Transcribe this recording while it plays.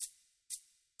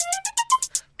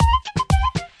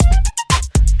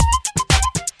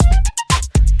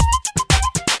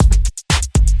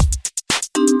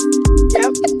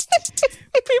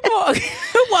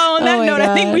know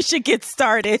what? I think we should get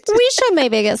started. We should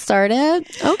maybe get started.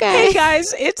 Okay. Hey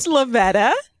guys, it's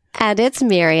Lavetta. And it's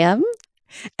Miriam.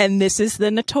 And this is the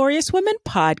Notorious Women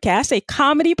Podcast, a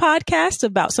comedy podcast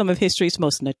about some of history's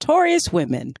most notorious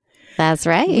women. That's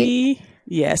right.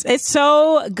 Yes, it's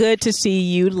so good to see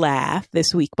you laugh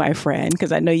this week, my friend,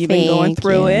 because I know you've been going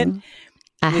through it with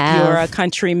your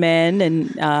countrymen,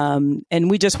 and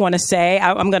we just want to say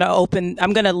I'm going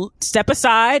to step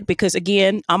aside because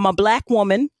again, I'm a Black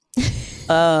woman.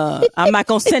 I'm not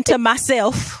going to center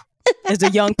myself, as the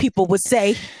young people would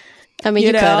say. I mean,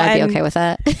 you could. I'd be okay with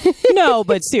that. No,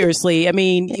 but seriously, I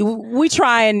mean, we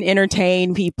try and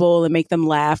entertain people and make them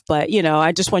laugh. But,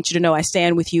 I just want you to know I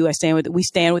stand with you. We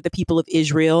stand with the people of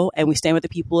Israel and we stand with the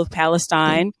people of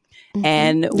Palestine. Mm-hmm.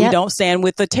 And we don't stand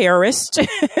with the terrorist.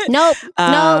 Nope.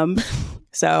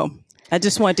 So I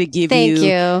just want to give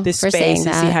you this space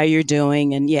and see how you're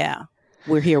doing. And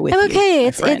we're here with you. Okay.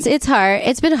 It's hard.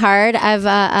 It's been hard.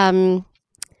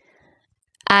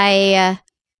 I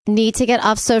need to get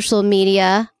off social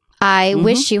media. I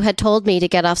wish you had told me to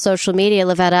get off social media,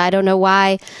 Lavetta. I don't know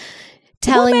why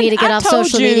telling me to get off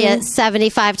social media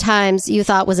 75 times you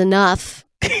thought was enough.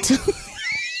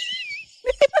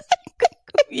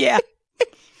 Yeah.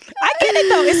 I get it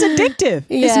though. It's addictive.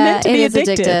 It's meant to be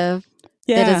addictive.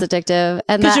 Yeah. It is addictive.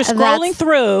 And because you're scrolling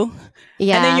through and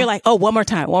then you're like, oh, one more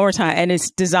time. And it's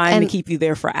designed to keep you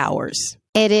there for hours.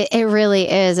 It really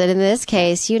is. And in this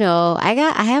case, I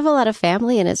have a lot of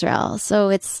family in Israel. So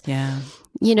it's,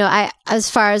 as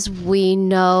far as we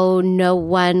know, no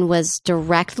one was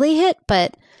directly hit,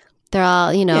 but they're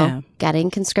all, getting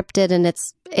conscripted, and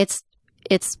it's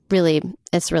really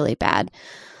bad.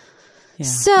 Yeah,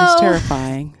 so it's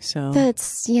terrifying. So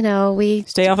that's, we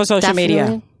stay off of social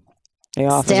media. Stay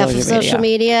off of social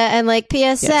media. And like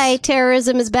PSA,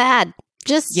 terrorism is bad.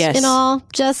 Just,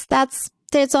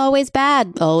 it's always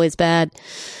bad. Always bad.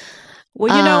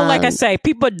 Well, like I say,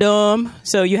 people are dumb,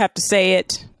 so you have to say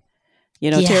it.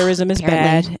 Terrorism is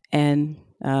apparently bad, and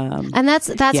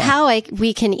that's how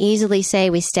we can easily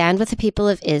say we stand with the people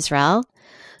of Israel,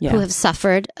 who have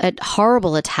suffered a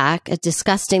horrible attack,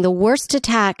 the worst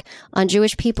attack on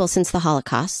Jewish people since the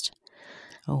Holocaust.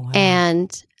 Oh, wow.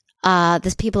 And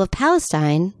the people of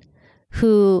Palestine,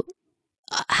 who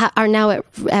are now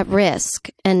at risk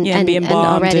and being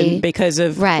bombed already because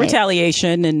of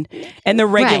retaliation and the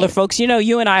regular folks.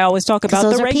 You and I always talk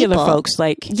about the regular folks,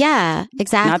 exactly,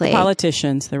 not the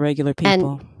politicians, the regular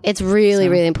people. And it's really,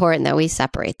 really important that we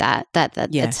separate that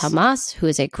it's Hamas, who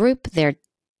is a group. Their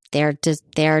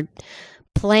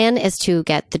plan is to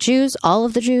get the Jews, all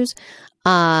of the Jews,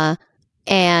 and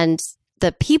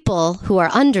the people who are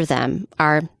under them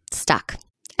are stuck,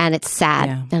 and it's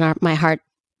sad, and my heart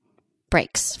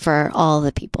breaks for all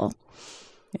the people.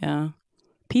 Yeah.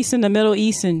 Peace in the Middle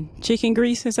East and chicken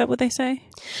grease. Is that what they say?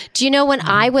 Do you know when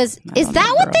is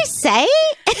that what they say?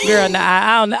 Girl, no,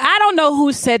 I don't know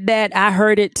who said that. I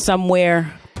heard it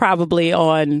somewhere, probably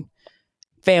on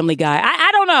Family Guy. I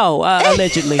don't know.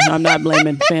 Allegedly. I'm not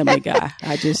blaming Family Guy.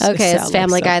 It's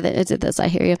Family Guy that did this. I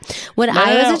hear you. When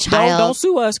I was a child, don't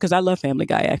sue us, because I love Family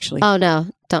Guy, actually. Oh no,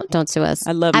 don't sue us.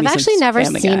 I love. I've actually never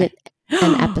seen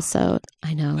an episode.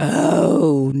 I know.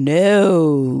 Oh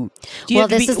no! Well,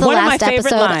 this is the last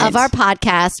episode of our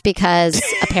podcast because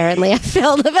apparently I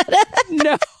failed a bit.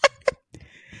 No.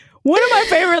 One of my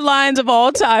favorite lines of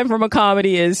all time from a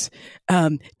comedy is,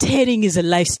 "Tanning is a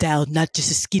lifestyle, not just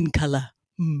a skin color."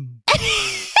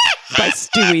 By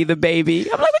Stewie the baby.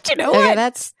 I'm like, but you know what? Okay,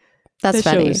 that's that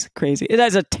funny. Show is crazy. It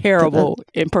has a terrible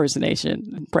impression.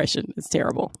 It's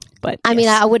terrible. But I mean,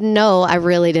 I wouldn't know. I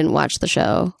really didn't watch the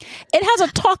show. It has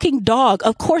a talking dog.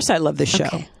 Of course, I love the show.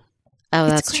 Okay. Oh,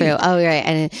 that's true. Oh, right.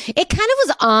 And it kind of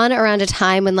was on around a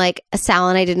time when Sal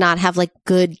and I did not have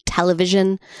good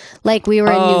television. We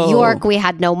were in New York. We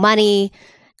had no money.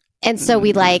 And so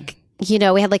we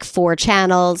we had 4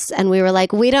 channels, and we were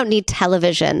like, we don't need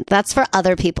television. That's for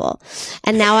other people.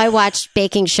 And now I watch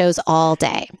baking shows all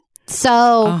day.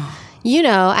 So,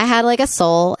 I had a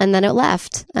soul, and then it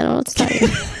left. I don't know what to tell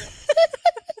you.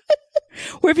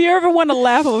 Well, if you ever want to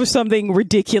laugh over something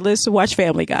ridiculous, watch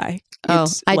Family Guy.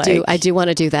 I do want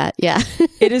to do that. Yeah.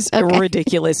 It is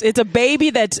ridiculous. It's a baby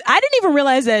I didn't even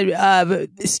realize that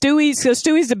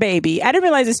Stewie's the baby. I didn't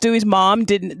realize that Stewie's mom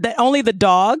that only the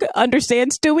dog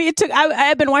understands Stewie. I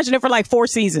had been watching it for 4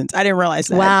 seasons. I didn't realize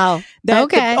that. Wow.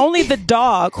 Only the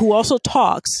dog, who also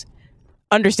talks,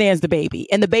 understands the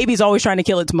baby. And the baby's always trying to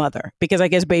kill its mother, because I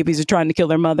guess babies are trying to kill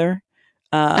their mother.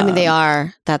 I mean, they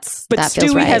are. But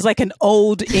Stewie has an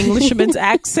old Englishman's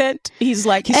accent. He sounds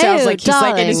like he's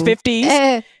in his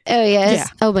 50s. Oh yes. Yeah.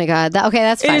 Oh my God. Okay,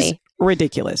 that's funny.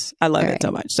 ridiculous. I love it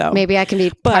so much. So maybe I can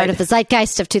be part of the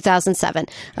zeitgeist of 2007.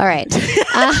 All right.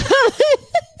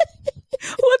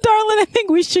 Well, darling, I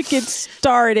think we should get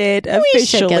started officially. We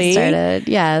should get started,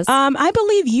 yes. I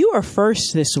believe you are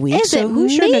first this week. Is it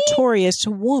who's me? your notorious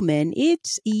woman?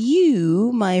 It's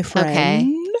you, my friend.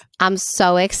 Okay. I'm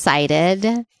so excited.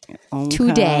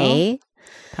 Today.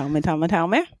 Tell me.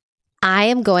 I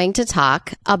am going to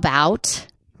talk about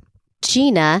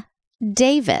GEENA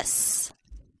Davis.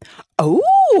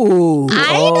 Oh,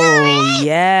 I know it.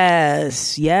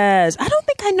 Yes. I don't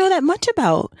think I know that much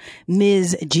about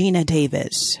Ms. GEENA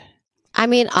Davis. I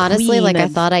mean, honestly, I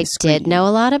thought I did know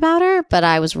a lot about her, but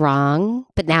I was wrong.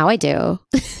 But now I do.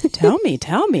 Tell me.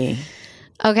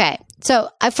 Okay. So,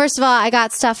 first of all, I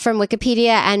got stuff from Wikipedia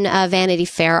and a Vanity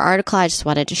Fair article. I just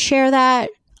wanted to share that.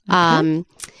 Okay.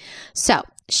 So,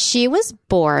 she was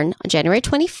born on January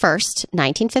 21st,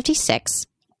 1956.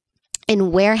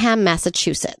 In Wareham,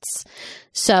 Massachusetts.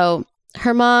 So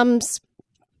her mom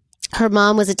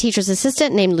was a teacher's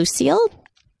assistant named Lucille,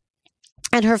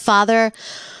 and her father,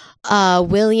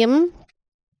 William,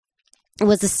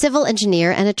 was a civil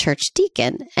engineer and a church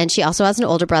deacon. And she also has an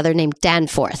older brother named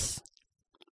Danforth.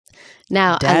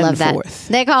 Now, I love that.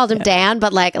 They called him Dan,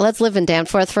 but let's live in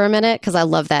Danforth for a minute because I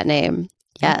love that name.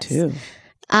 Yes. Me too.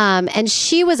 And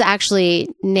she was actually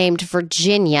named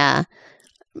Virginia,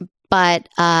 but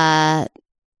her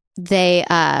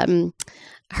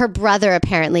brother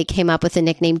apparently came up with the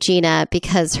nickname GEENA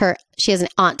because she has an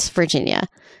Aunt Virginia.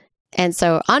 And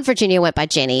so Aunt Virginia went by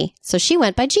Jenny. So she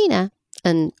went by GEENA.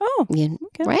 And okay.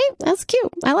 Right? That's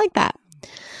cute. I like that.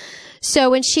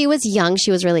 So when she was young, she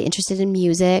was really interested in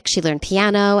music. She learned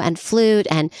piano and flute,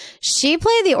 and she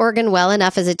played the organ well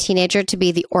enough as a teenager to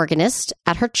be the organist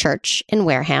at her church in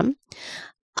Wareham.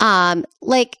 GEENA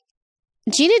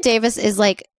Davis is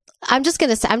I'm just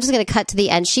gonna cut to the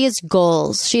end. She has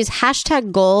goals. She has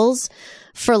 #goals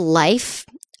for life.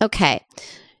 Okay.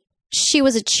 She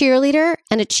was a cheerleader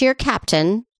and a cheer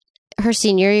captain her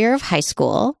senior year of high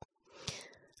school.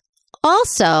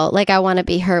 Also, I want to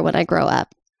be her when I grow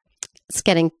up. It's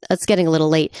getting a little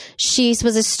late. She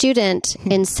was a student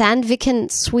in Sandviken,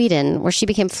 Sweden, where she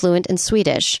became fluent in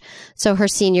Swedish. So her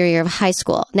senior year of high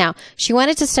school. Now, she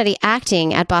wanted to study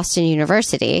acting at Boston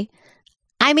University.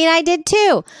 I mean, I did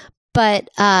too. But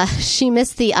she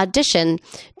missed the audition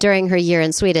during her year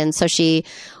in Sweden. So she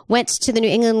went to the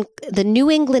New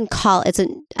England College.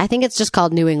 I think it's just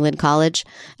called New England College,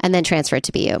 and then transferred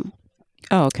to BU.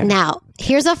 Oh, okay. Now,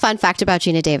 here's a fun fact about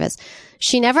GEENA Davis.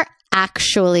 She never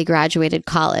actually graduated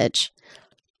college,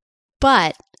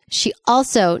 but she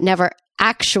also never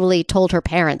actually told her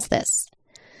parents this.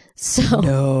 So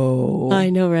no. I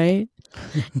know, right?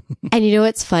 And you know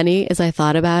what's funny is I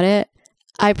thought about it.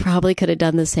 I probably could have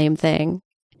done the same thing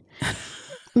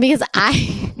because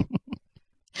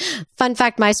fun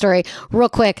fact, my story real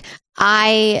quick.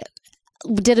 I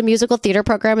did a musical theater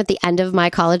program at the end of my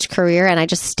college career, and I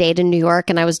just stayed in New York,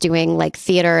 and I was doing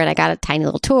theater, and I got a tiny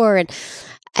little tour.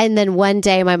 And then one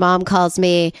day my mom calls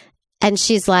me and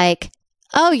she's like,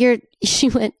 oh, your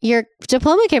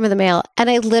diploma came in the mail. And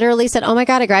I literally said, oh my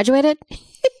God, I graduated.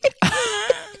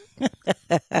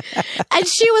 And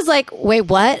she was like, wait,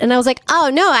 what? And I was like, oh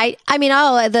no,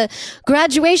 the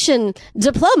graduation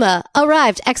diploma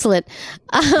arrived. Excellent.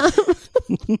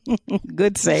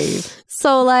 Good save.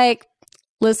 So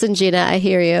listen, GEENA, I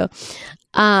hear you.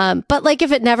 But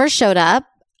if it never showed up,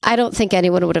 I don't think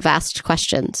anyone would have asked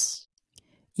questions.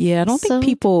 Yeah, I don't think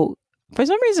people, for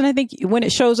some reason, I think when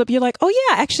it shows up, you're like, oh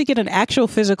yeah, I actually get an actual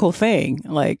physical thing.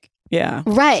 Yeah.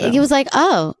 Right. So. It was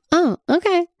oh,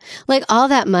 okay. All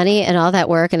that money and all that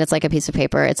work, and it's a piece of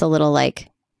paper. It's a little womp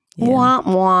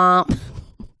womp.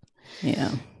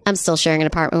 Yeah. I'm still sharing an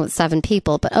apartment with 7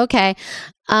 people, but okay.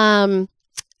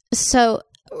 So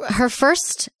her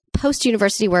first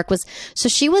post-university work was,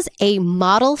 she was a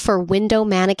model for window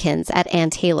mannequins at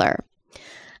Ann Taylor.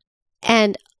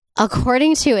 And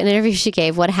according to an interview she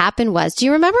gave, what happened was, do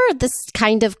you remember this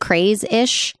kind of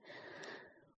craze-ish?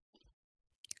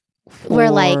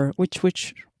 Where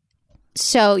which?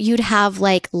 So you'd have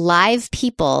live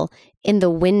people in the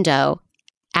window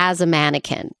as a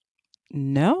mannequin.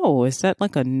 No, is that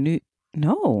a new?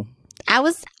 No.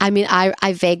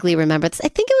 I vaguely remember this. I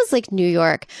think it was New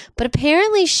York, but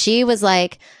apparently she was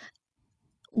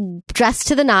dressed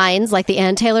to the nines, the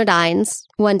Ann Taylor nines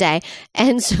one day.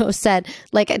 And so said,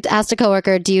 asked a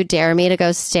coworker, do you dare me to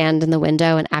go stand in the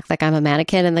window and act like I'm a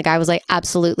mannequin? And the guy was like,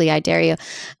 absolutely, I dare you.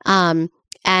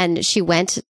 And she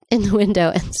went in the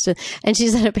window and she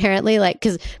said apparently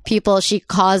because she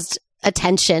caused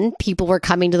attention. People were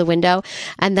coming to the window,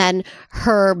 and then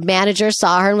her manager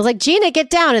saw her and was like, "GEENA, get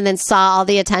down," and then saw all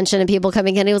the attention and people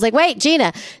coming in. He was like, "Wait,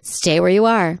 GEENA, stay where you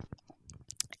are."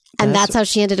 And that's how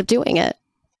she ended up doing it.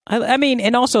 I mean,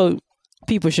 and also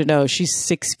people should know she's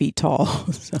 6 feet tall.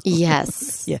 So.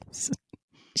 Yes. Yes.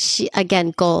 She,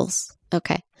 again, goals.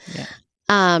 Okay.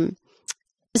 Yeah.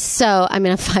 So, I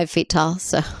mean, I'm 5 feet tall,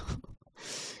 so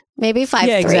maybe 5'3".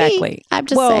 Yeah, exactly. I'm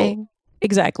just saying.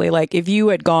 Exactly. Like if you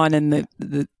had gone in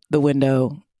the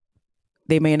window,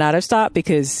 they may not have stopped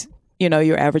because,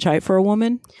 your average height for a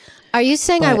woman. Are you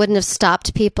saying I wouldn't have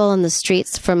stopped people in the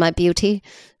streets for my beauty?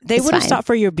 They would have stopped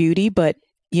for your beauty, but,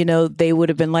 they would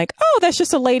have been like, oh, that's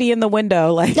just a lady in the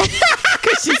window. Like,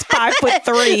 because she's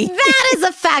 5'3". That is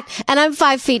a fact. And I'm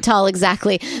 5 feet tall.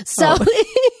 Exactly. So.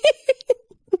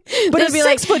 But a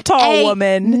 6 foot tall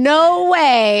woman. No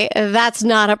way. That's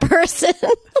not a person.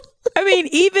 I mean,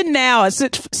 even now, a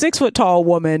 6 foot tall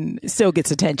woman still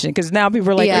gets attention because now people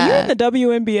are like, are you in the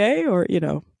WNBA or,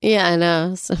 Yeah, I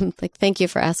know. So I'm like, thank you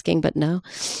for asking, but no.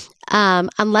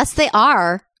 Unless they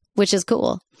are, which is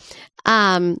cool.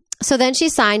 So then she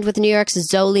signed with New York's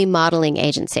Zoli modeling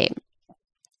agency.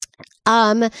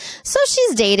 So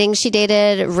she's dating. She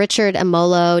dated Richard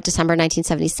Amolo, December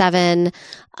 1977.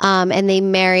 And they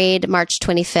married March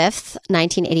 25th,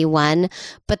 1981,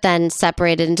 but then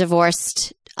separated and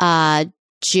divorced,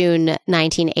 June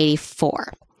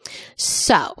 1984.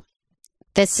 So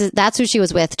that's who she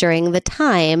was with during the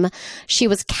time. She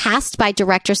was cast by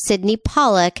director Sidney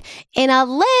Pollack in a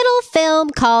little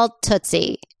film called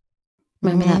Tootsie.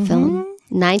 Remember that film?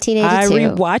 1982. I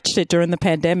rewatched it during the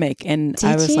pandemic and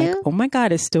I was like, oh my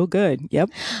God, it's still good. Yep.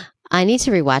 I need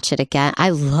to rewatch it again. I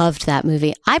loved that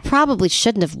movie. I probably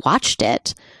shouldn't have watched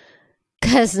it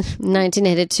because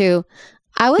 1982,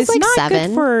 I was it's like not 7.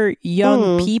 Good for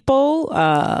young people.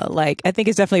 Like I think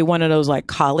it's definitely one of those like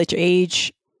college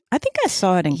age. I think I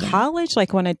saw it in college,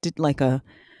 like when I did like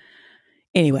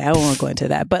anyway, I won't go into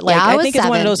that, but like I think 7. It's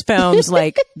one of those films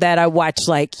like that I watch,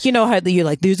 like how you're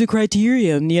like there's a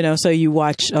criterion, so you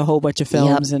watch a whole bunch of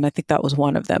films, and I think that was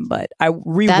one of them. But I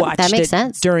rewatched that makes it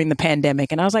sense. During the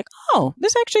pandemic, and I was like, oh,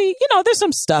 this actually, there's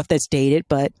some stuff that's dated,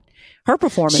 but her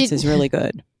performance is really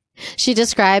good. She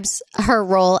describes her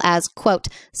role as, quote,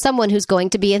 someone who's going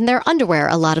to be in their underwear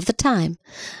a lot of the time.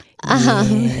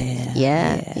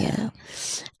 Yeah.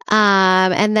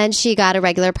 And then she got a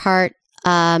regular part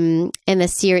in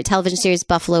the television series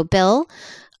Buffalo Bill,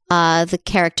 the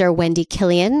character Wendy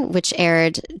Killian, which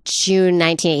aired June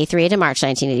 1983 to March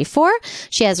 1984.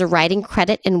 She has a writing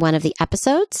credit in one of the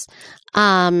episodes.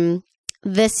 The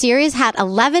series had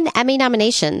 11 Emmy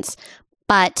nominations,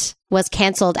 but was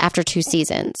canceled after 2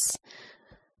 seasons.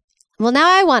 Well, now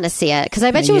I want to see it because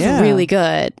I bet you it was really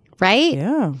good, right?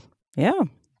 Yeah.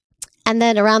 And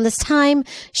then around this time,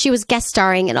 she was guest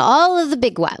starring in all of the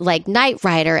big ones, like Knight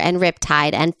Rider and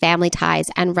Riptide and Family Ties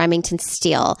and Remington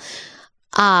Steele.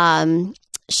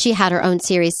 She had her own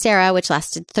series, Sarah, which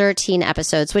lasted 13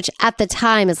 episodes, which at the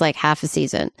time is like half a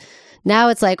season. Now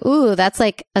it's like, ooh, that's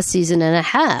like a season and a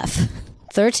half.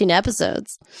 13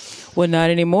 episodes. Well, not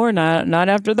anymore. Not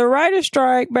after the writer's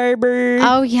strike, baby.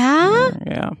 Oh, yeah?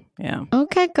 Yeah.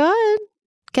 Okay, good.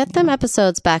 Get them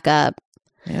episodes back up.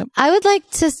 Yep. I would like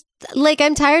to,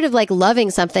 I'm tired of loving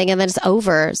something and then it's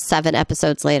over 7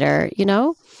 episodes later,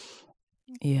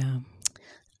 Yeah.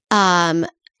 And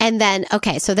then,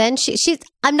 okay, so then she's,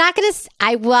 I'm not going to,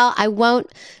 I will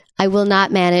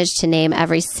not manage to name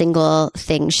every single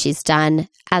thing she's done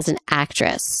as an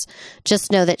actress. Just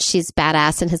know that she's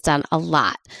badass and has done a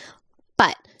lot.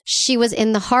 But she was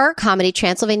in the horror comedy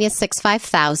Transylvania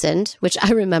 65000, which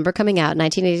I remember coming out in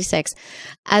 1986,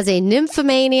 as a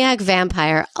nymphomaniac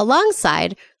vampire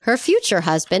alongside her future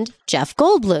husband, Jeff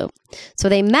Goldblum. So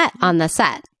they met on the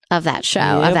set of that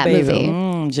show, of that movie.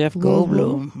 Jeff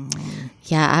Goldblum. Mm-hmm.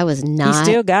 Yeah, I was not. He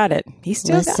still got it.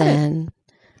 Got it.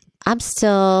 I'm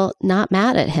still not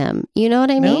mad at him. You know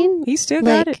what I mean? No, he still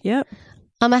got it. Yep.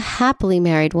 I'm a happily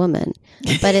married woman,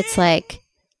 but it's like,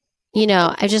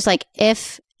 I just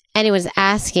if anyone's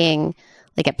asking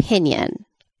opinion,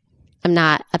 I'm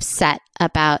not upset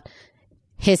about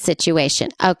his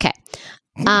situation. Okay.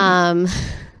 And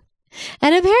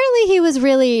apparently he was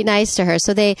really nice to her.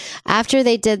 So after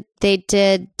they did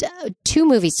 2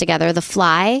 movies together, The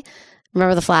Fly.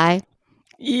 Remember The Fly?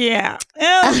 Yeah.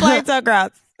 The Fly's so gross.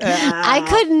 I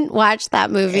couldn't watch that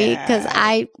movie because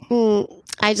I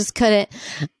just couldn't.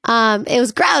 It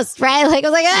was gross, right? I was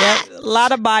like, ah! Yep. A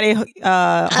lot of body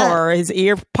horror. His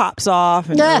ear pops off.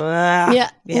 And, yeah.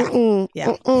 And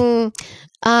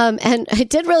it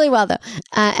did really well though.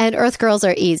 And Earth Girls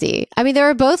Are Easy. I mean, they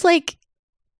were both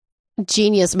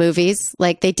genius movies.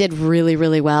 Like they did really,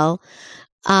 really well.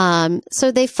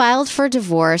 So they filed for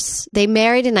divorce. They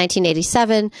married in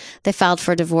 1987. They filed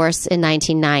for divorce in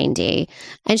 1990.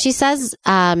 And she says,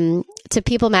 to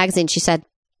People magazine, she said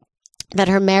that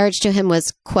her marriage to him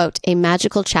was, quote, a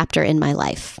magical chapter in my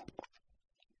life.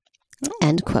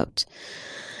 End quote.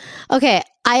 Okay.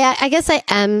 I guess I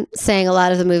am saying a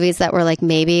lot of the movies that were like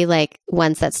maybe like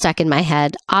ones that stuck in my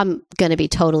head. I'm going to be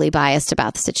totally biased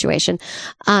about the situation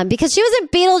because she was in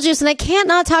Beetlejuice and I can't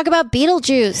not talk about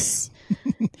Beetlejuice.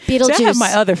 Beetlejuice. So I have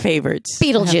my other favorites.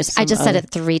 Beetlejuice. I just said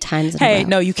it 3 times. Hey,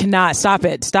 no, you cannot. Stop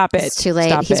it. Stop it. It's too late.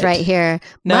 Stop He's it. right here.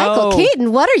 No. Michael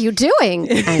Keaton, what are you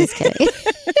doing? I'm just kidding.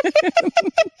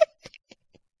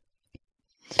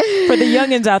 For the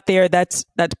youngins out there, that's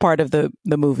part of the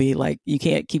movie. Like you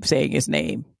can't keep saying his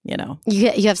name, you know. You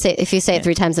have to say, if you say it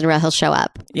 3 times in a row, he'll show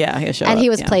up. Yeah, he'll show up. And he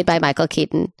was played by Michael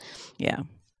Keaton. Yeah.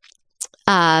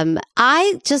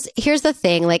 Here's the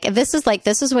thing, like this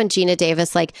is when GEENA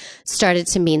Davis like started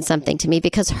to mean something to me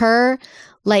because her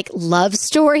like love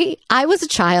story, I was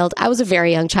a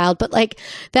very young child, but like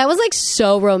that was like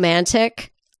so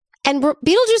romantic, and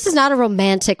Beetlejuice is not a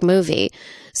romantic movie.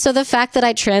 So the fact that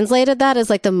I translated that as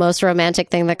like the most romantic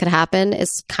thing that could happen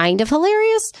is kind of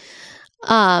hilarious.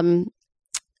 But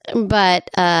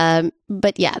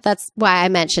yeah, that's why I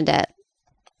mentioned it.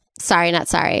 Sorry, not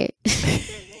sorry.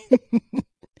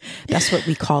 That's what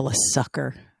we call a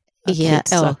sucker. Yeah,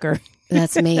 sucker.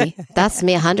 That's me. That's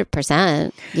me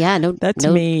 100%. Yeah, no. That's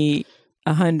me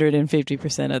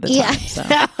 150% of the time. Yeah, so.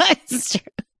 That's true.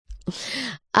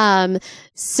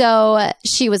 So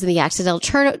she was in The Accidental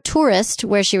Tourist,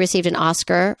 where she received an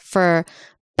Oscar for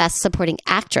Best Supporting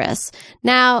Actress.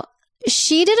 Now,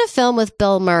 she did a film with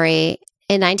Bill Murray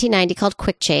in 1990 called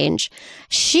Quick Change.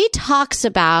 She talks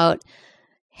about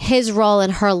his role in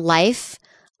her life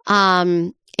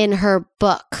in her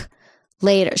book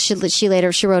later. She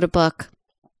wrote a book,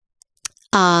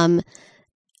 Alleged,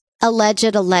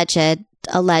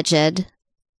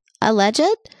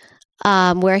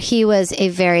 where he was a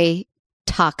very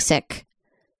toxic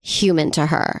human to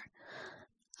her.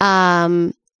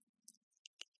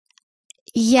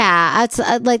 Yeah, it's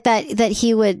like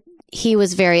that he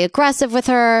was very aggressive with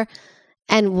her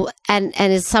and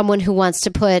is someone who wants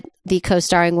to put the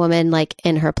co-starring woman like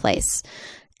in her place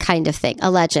kind of thing.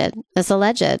 Alleged. That's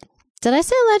alleged. Did I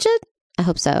say alleged? I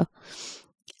hope so.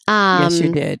 Yes,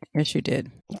 you did. Yes, you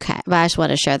did. Okay. But I just want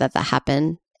to share that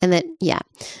happened. And then, yeah.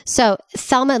 So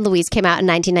Thelma and Louise came out in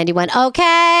 1991.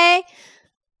 Okay.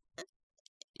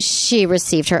 She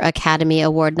received her Academy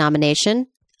Award nomination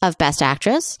of Best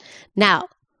Actress. Now,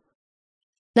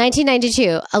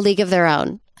 1992, A League of Their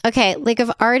Own. Okay. Like I've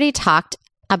already talked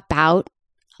about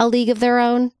A League of Their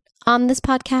Own on this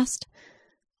podcast.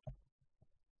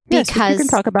 Because yes, you can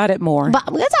talk about it more. But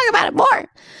we're going to talk about it more.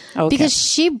 Okay. Because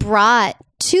she brought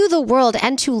to the world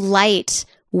and to light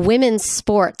women's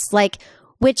sports, like,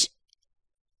 which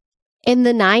in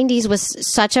the 90s was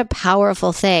such a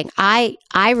powerful thing. I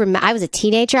remember I was a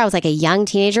teenager. I was like a young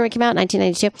teenager when it came out in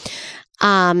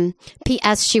 1992.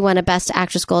 P.S. She won a Best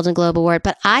Actress Golden Globe Award,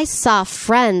 but I saw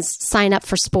friends sign up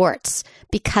for sports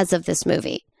because of this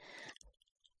movie.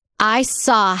 I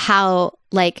saw how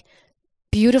like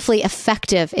beautifully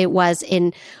effective it was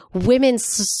in women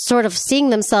sort of seeing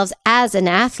themselves as an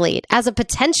athlete, as a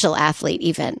potential athlete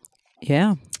even.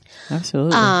 Yeah,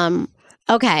 absolutely.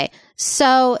 Okay.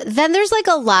 So then there's like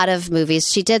a lot of movies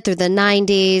she did through the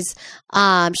 90s.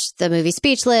 The movie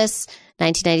Speechless,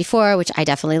 1994, which I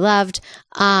definitely loved.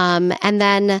 And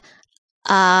then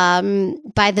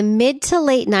by the mid to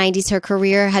late 90s, her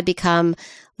career had become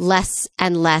less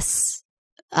and less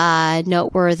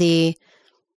noteworthy.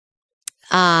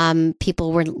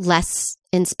 People were less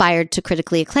inspired to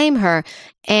critically acclaim her.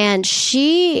 And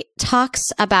she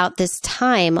talks about this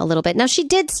time a little bit. Now, she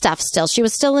did stuff still. She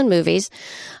was still in movies.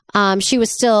 She was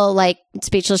still like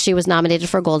Speechless. She was nominated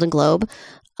for a Golden Globe.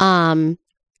 But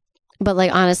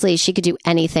like, honestly, she could do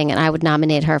anything and I would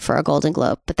nominate her for a Golden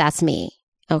Globe. But that's me.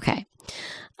 Okay.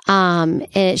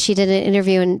 She did an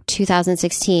interview in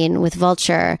 2016 with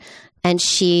Vulture. And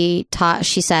she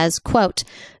says, quote,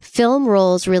 film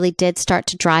roles really did start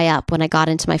to dry up when I got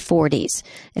into my 40s.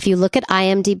 If you look at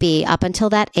IMDb, up until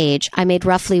that age, I made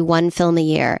roughly 1 film a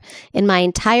year. In my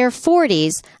entire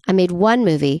 40s, I made 1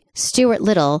 movie, Stuart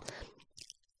Little.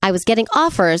 I was getting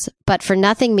offers, but for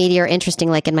nothing meaty or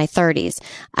interesting like in my 30s.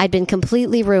 I'd been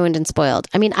completely ruined and spoiled.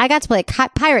 I mean, I got to play a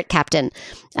pirate captain.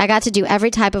 I got to do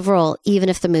every type of role, even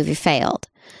if the movie failed.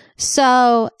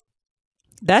 So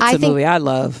that's a movie I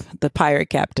love, The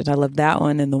Pirate Captain. I love that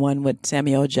one and the one with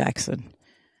Samuel L. Jackson.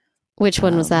 Which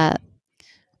one was that?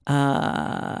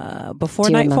 Before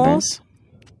Night Falls.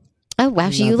 Oh wow,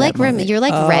 you're like ready.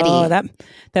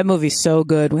 That movie's so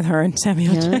good with her and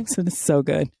Samuel Jackson. It's so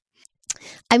good.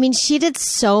 I mean, she did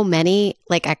so many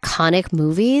like iconic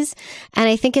movies, and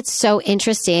I think it's so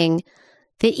interesting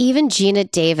that even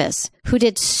GEENA Davis, who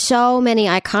did so many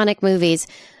iconic movies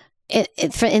in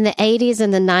the 80s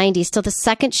and the 90s, till the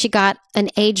second she got an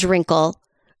age wrinkle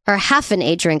or half an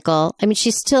age wrinkle, I mean,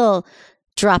 she's still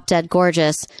drop dead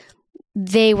gorgeous.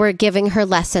 They were giving her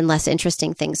less and less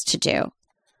interesting things to do.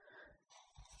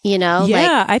 You know?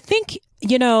 Yeah, I think,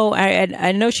 you know,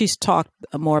 I know she's talked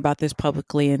more about this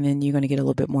publicly, and then you're going to get a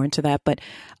little bit more into that. But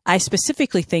I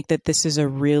specifically think that this is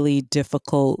very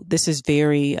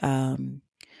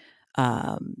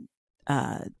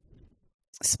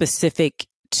specific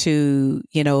to,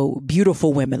 you know,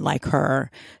 beautiful women like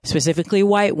her, specifically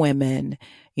white women.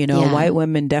 You know, white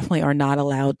women definitely are not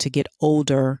allowed to get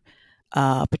older,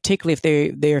 particularly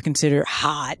if they're considered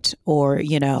hot or,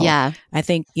 you know, I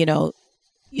think, you know,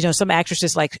 some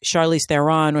actresses like Charlize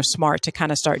Theron were smart to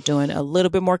kind of start doing a little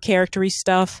bit more character-y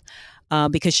stuff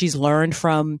because she's learned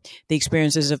from the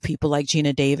experiences of people like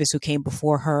GEENA Davis, who came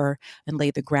before her and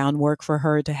laid the groundwork for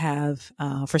her to have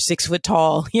for 6 foot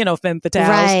tall, you know, femme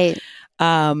fatales.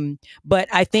 Right. But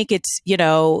I think it's, you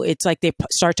know, it's like they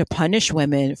start to punish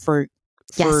women for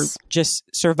just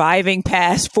surviving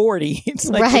past 40. It's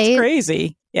like, it's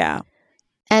crazy. Yeah.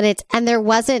 And there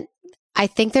wasn't, I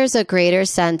think there's a greater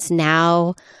sense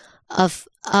now of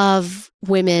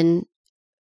women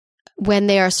when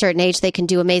they are a certain age, they can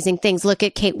do amazing things. Look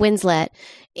at Kate Winslet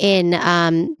in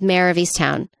Mayor of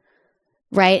Easttown,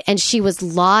 right? And she was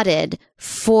lauded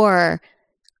for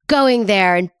going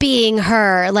there and being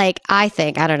her. Like, I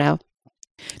don't know.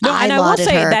 No, and I will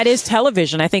say that is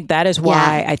television. I think that is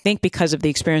why I think because of the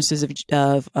experiences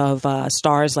of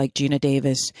stars like GEENA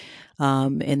Davis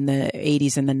in the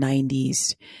 80s and the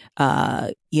 90s,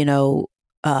 you know,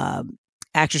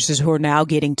 actresses who are now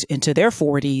getting into their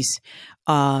 40s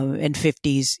and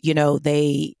 50s, you know,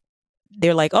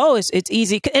 they're like, oh, it's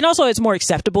easy. And also it's more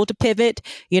acceptable to pivot,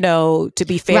 you know, to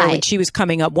be fair, when she was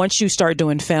coming up, once you start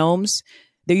doing films,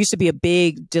 there used to be a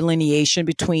big delineation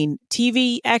between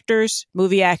TV actors,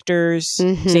 movie actors,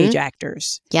 stage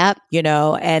actors. Yep. You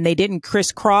know, and they didn't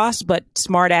crisscross, but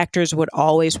smart actors would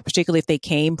always, particularly if they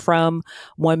came from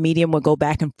one medium, would go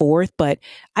back and forth. But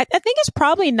I think it's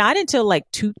probably not until like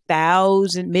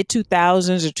mid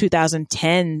 2000s or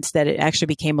 2010s that it actually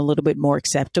became a little bit more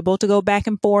acceptable to go back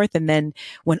and forth. And then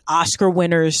when Oscar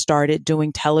winners started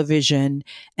doing television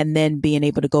and then being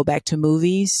able to go back to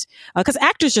movies, because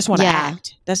actors just want to act.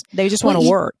 They just want to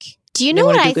work. Do you know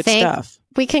what I think?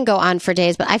 We can go on for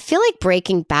days, but I feel like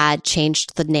Breaking Bad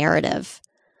changed the narrative.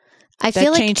 I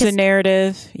feel like changed the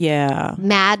narrative. Yeah.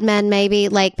 Mad Men, maybe,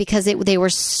 like, because they were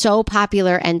so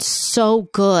popular and so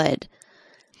good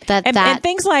and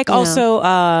things like also,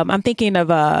 I'm thinking of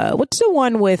what's the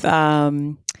one with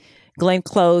Glenn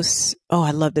Close? Oh,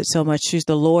 I loved it so much. She's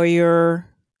the lawyer.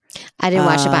 I didn't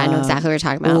watch it, but I know exactly what you're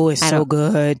talking about. Oh, it's so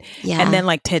good. Yeah. And then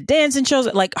like Ted Danson shows,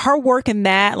 like her work in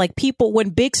that, like people,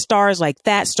 when big stars like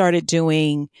that started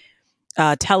doing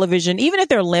television, even if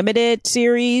they're limited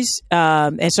series,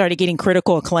 and started getting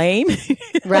critical acclaim.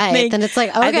 Right. Then it's like,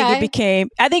 okay.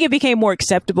 I think it became more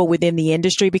acceptable within the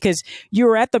industry because you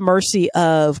were at the mercy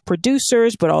of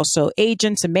producers, but also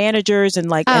agents and managers. And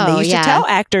like, and they used to tell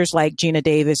actors like GEENA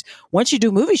Davis, once you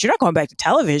do movies, you're not going back to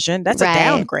television. That's a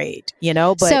downgrade, you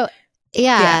know, but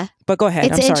but go ahead.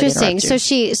 It's interesting. So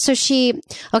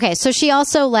she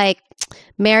also like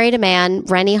married a man,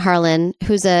 Rennie Harlan,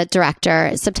 who's a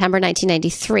director, September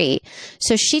 1993.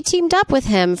 So she teamed up with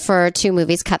him for 2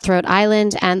 movies, Cutthroat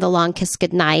Island and The Long Kiss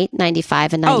Goodnight,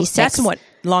 95 and 96. Oh, that's what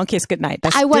Long Kiss Goodnight.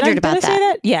 I wondered about that. Did I say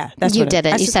that? Yeah, that's you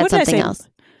didn't. You said something else.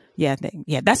 Yeah,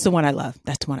 that's the one I love.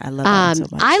 That's the one I love that one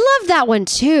so much. I love that one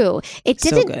too. It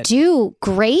didn't do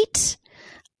great.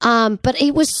 But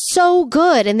it was so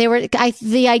good. And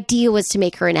the idea was to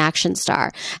make her an action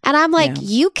star. And I'm like,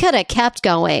 you could have kept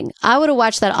going. I would have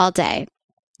watched that all day.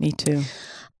 Me too.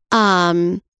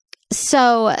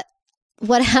 So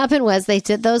what happened was they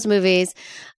did those movies.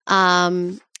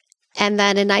 And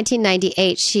then in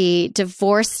 1998, she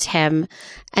divorced him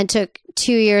and took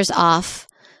 2 years off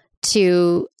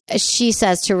she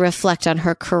says, to reflect on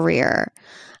her career.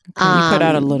 Okay, you cut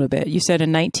out a little bit. You said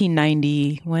in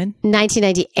 1990, when?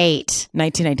 1998.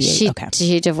 1998,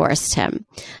 She divorced him.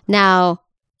 Now,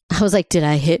 I was like, did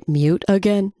I hit mute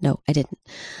again? No, I didn't.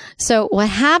 So what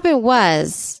happened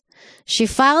was she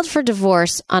filed for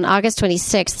divorce on August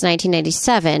 26,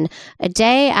 1997, a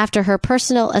day after her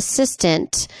personal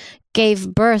assistant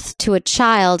gave birth to a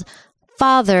child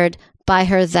fathered by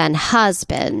her then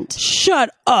husband. Shut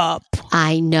up.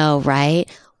 I know, right?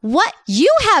 What?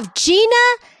 You have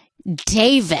GEENA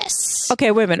Davis. Okay,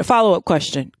 wait a minute. Follow-up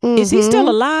question. Is he still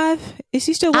alive? Is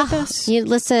he still with us? You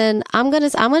listen, I'm gonna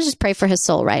just pray for his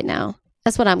soul right now.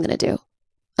 That's what I'm gonna do.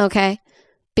 Okay?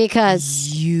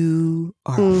 Because you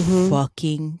are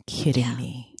fucking kidding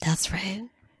me. That's right.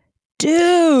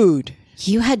 Dude.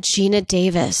 You had GEENA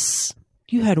Davis.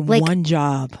 You had one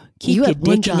job. Keep your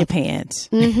dick in your pants.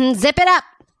 Zip it up.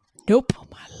 Nope. Oh,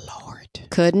 my Lord.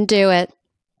 Couldn't do it.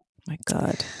 My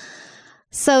God.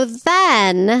 So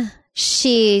then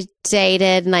she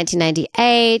dated in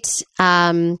 1998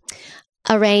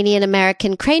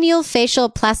 Iranian-American cranial facial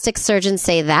plastic surgeon,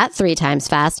 say that 3 times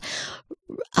fast.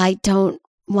 I don't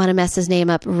want to mess his name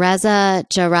up. Reza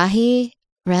Jarrahi.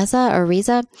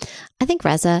 Reza? I think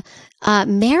Reza.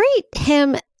 Married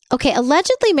him. Okay,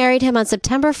 allegedly married him on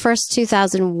September 1st,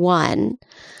 2001.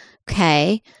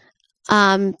 Okay.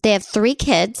 They have 3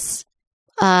 kids.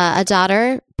 A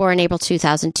daughter born April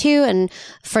 2002 and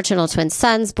fraternal twin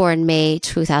sons born May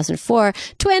 2004.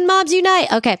 Twin moms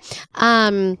unite. Okay.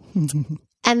 And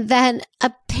then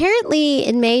apparently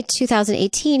in May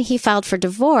 2018, he filed for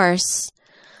divorce.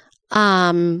 That's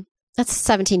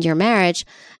a 17-year marriage.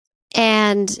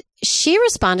 And she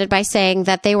responded by saying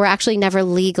that they were actually never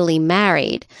legally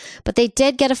married, but they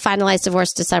did get a finalized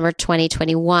divorce December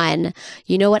 2021.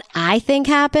 You know what I think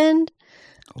happened?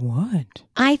 What?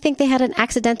 I think they had an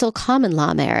accidental common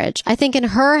law marriage. I think in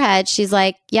her head, she's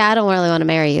like, yeah, I don't really want to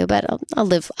marry you, but I'll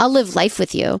live life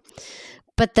with you.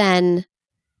 But then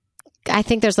I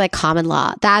think there's like common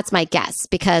law. That's my guess,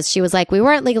 because she was like, we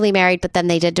weren't legally married, but then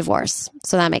they did divorce.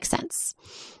 So that makes sense.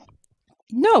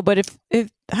 No, but if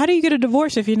how do you get a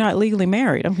divorce if you're not legally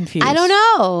married? I'm confused. I don't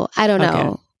know.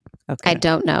 Okay. I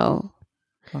don't know.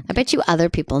 Okay. I bet you other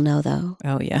people know, though.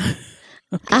 Oh, yeah.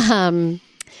 Okay.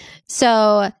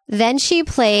 So then she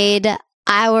played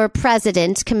our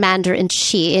president,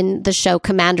 Commander-in-Chief, in the show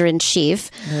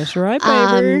Commander-in-Chief. That's right,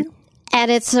 baby.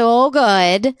 And it's so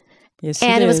good. Yes,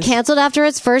 and it was canceled after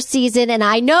its first season, and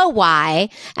I know why.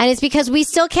 And it's because we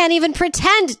still can't even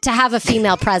pretend to have a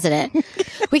female president.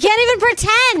 We can't even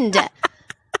pretend.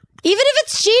 Even if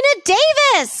it's GEENA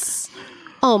Davis.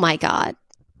 Oh, my God.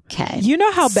 Okay. You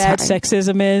know how bad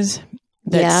sexism is?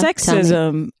 That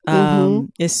sexism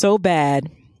is so bad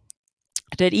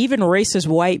that even racist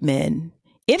white men,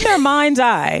 in their mind's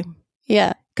eye,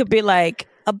 could be like,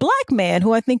 a black man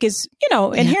who I think is,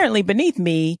 inherently beneath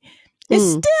me is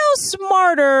still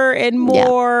smarter and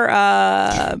more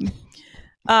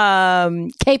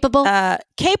capable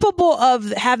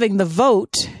of having the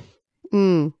vote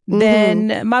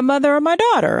than my mother or my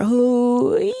daughter,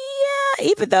 who,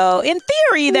 even though in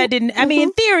theory that didn't,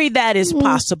 in theory that is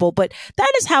possible, but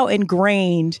that is how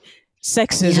ingrained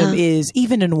sexism is,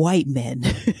 even in white men.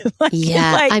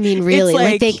 Really,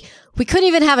 like we couldn't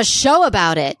even have a show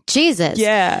about it. Jesus.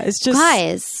 Yeah, it's just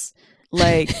guys.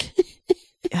 Like,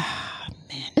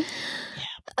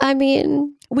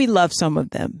 we love some of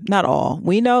them, not all.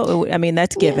 We know,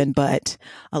 that's given, but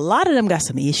a lot of them got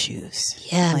some issues.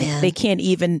 Yeah, man. They can't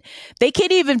even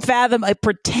fathom a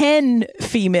pretend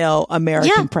female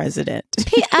American president.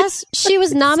 P.S. She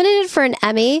was nominated for an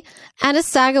Emmy and a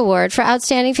SAG Award for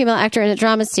Outstanding Female Actor in a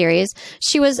Drama Series.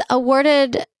 She was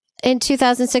awarded in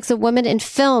 2006 a Woman in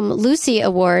Film Lucy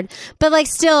Award, but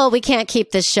still we can't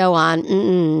keep this show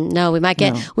on. No, we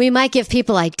might give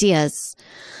people ideas.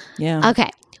 Yeah. Okay.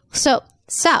 So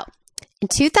in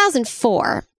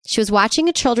 2004, she was watching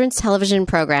a children's television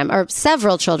program, or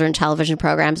several children's television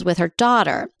programs, with her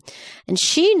daughter. And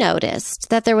she noticed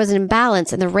that there was an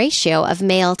imbalance in the ratio of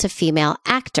male to female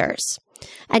actors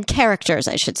and characters,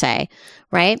 I should say,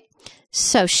 right?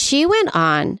 So she went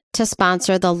on to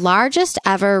sponsor the largest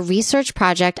ever research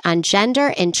project on gender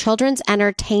in children's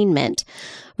entertainment,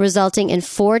 resulting in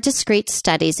 4 discrete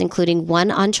studies, including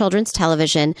one on children's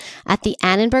television at the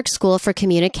Annenberg School for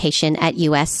Communication at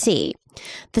USC.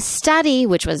 The study,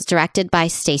 which was directed by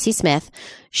Stacy Smith,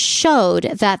 showed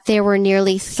that there were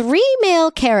nearly 3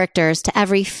 male characters to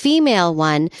every female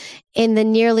one in the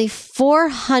nearly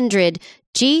 400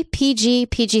 PG,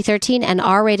 PG-13, and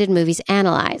R-rated movies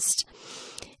analyzed.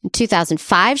 In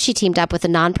 2005, she teamed up with the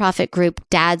nonprofit group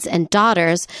Dads and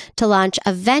Daughters to launch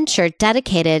a venture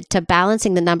dedicated to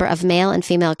balancing the number of male and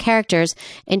female characters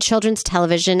in children's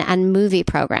television and movie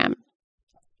programming,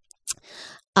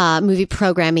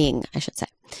 I should say.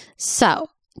 So,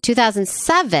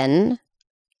 2007,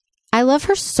 I love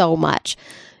her so much.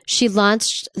 She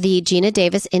launched the GEENA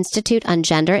Davis Institute on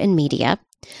Gender in Media.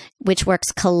 which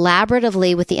works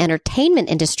collaboratively with the entertainment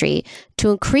industry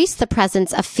to increase the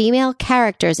presence of female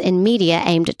characters in media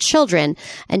aimed at children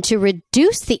and to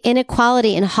reduce the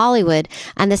inequality in Hollywood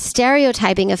and the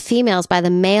stereotyping of females by the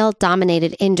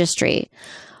male-dominated industry.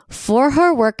 For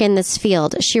her work in this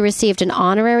field, she received an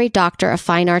honorary Doctor of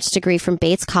Fine Arts degree from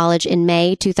Bates College in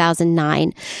May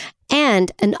 2009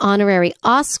 and an honorary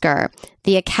Oscar,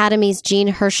 the Academy's Jean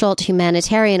Hersholt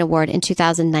Humanitarian Award in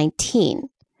 2019.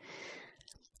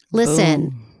 Listen,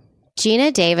 Boom.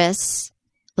 GEENA Davis,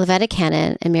 Lavetta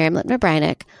Cannon, and Miriam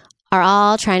Littner-Brynick are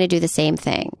all trying to do the same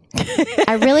thing.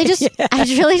 I really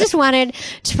just wanted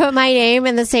to put my name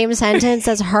in the same sentence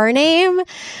as her name,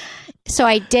 so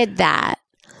I did that.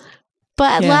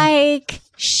 But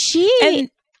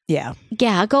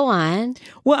yeah, go on.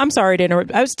 Well, I'm sorry to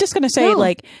interrupt. I was just going to say,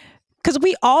 because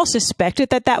we all suspected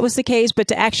that was the case, but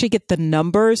to actually get the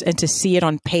numbers and to see it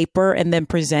on paper and then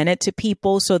present it to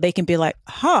people so they can be like,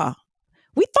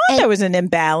 we thought there was an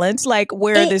imbalance, like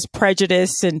where this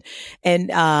prejudice and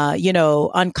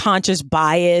unconscious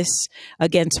bias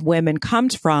against women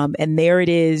comes from. And there it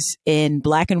is in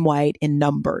black and white in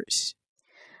numbers,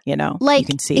 you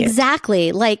can see it.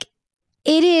 Exactly. Like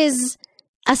it is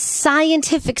a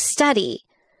scientific study.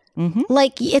 Mm-hmm.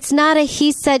 Like it's not a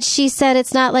he said, she said.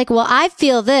 It's not like, well, I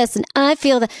feel this and I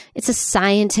feel that. It's a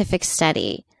scientific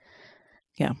study.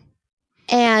 Yeah.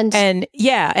 And I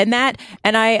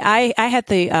had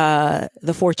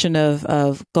the fortune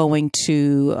of going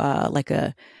to I think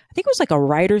it was like a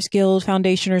Writers Guild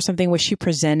Foundation or something where she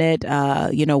presented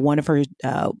one of her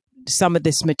some of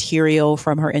this material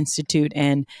from her institute,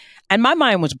 and my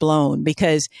mind was blown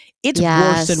because it's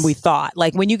worse than we thought.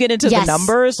 Like when you get into the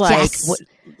numbers,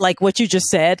 like what you just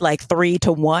said, like 3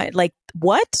 to 1, like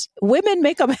what? Women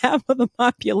make up half of the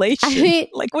population. I mean,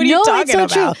 like what are you talking about?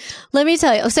 True. Let me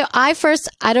tell you. So I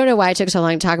don't know why it took so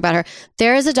long to talk about her.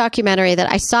 There is a documentary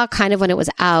that I saw kind of when it was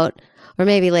out, or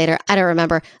maybe later. I don't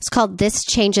remember. It's called This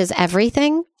Changes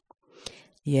Everything.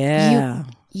 Yeah.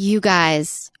 You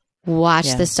guys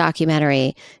watch this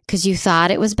documentary because you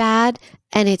thought it was bad.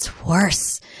 And it's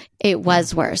worse. It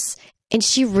was worse. And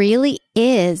she really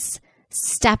is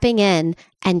stepping in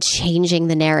and changing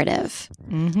the narrative.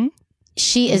 Mm-hmm.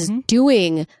 She is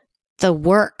doing the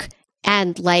work.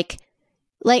 And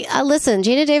listen,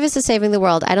 GEENA Davis is saving the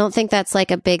world. I don't think that's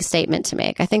like a big statement to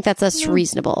make. I think that's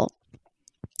reasonable.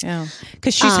 Yeah.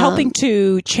 Because she's helping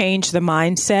to change the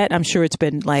mindset. I'm sure it's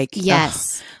been like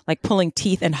pulling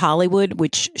teeth in Hollywood,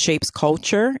 which shapes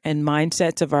culture and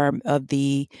mindsets of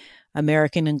the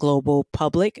American and global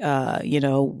public,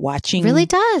 watching really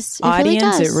does.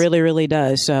 Audience. It really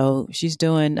does. So she's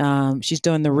doing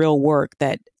the real work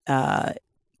that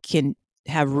can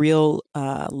have real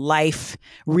life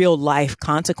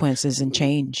consequences and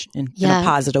change in a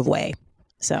positive way.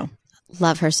 So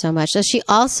love her so much. So she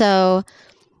also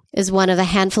is one of a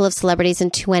handful of celebrities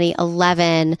in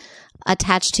 2011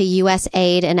 attached to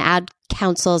USAID and Ad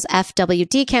Council's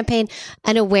FWD campaign,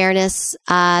 an awareness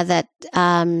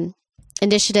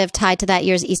initiative tied to that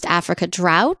year's East Africa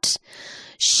drought.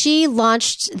 She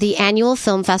launched the annual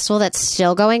film festival that's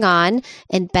still going on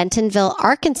in Bentonville,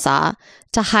 Arkansas,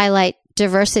 to highlight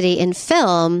diversity in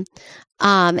film,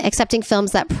 accepting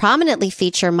films that prominently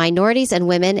feature minorities and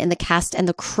women in the cast and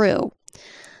the crew.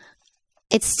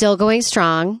 It's still going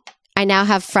strong. I now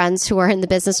have friends who are in the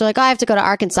business. They're like, I have to go to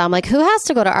Arkansas. I'm like, who has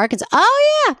to go to Arkansas?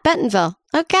 Oh, yeah, Bentonville.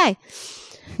 Okay.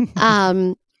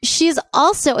 She's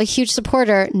also a huge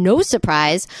supporter, no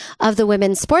surprise, of the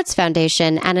Women's Sports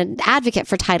Foundation and an advocate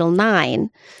for Title IX,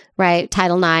 right?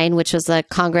 Title IX, which was a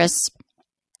Congress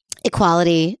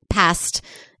equality passed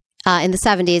in the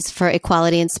 70s for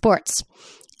equality in sports.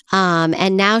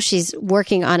 And now she's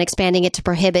working on expanding it to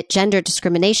prohibit gender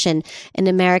discrimination in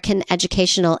American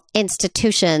educational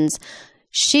institutions.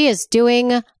 She is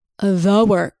doing the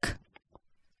work.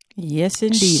 Yes,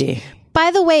 indeed. By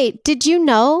the way, did you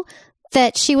know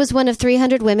that she was one of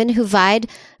 300 women who vied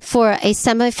for a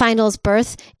semifinals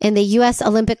berth in the U.S.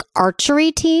 Olympic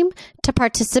archery team to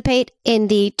participate in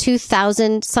the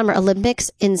 2000 Summer Olympics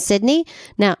in Sydney?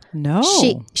 Now,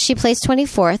 she placed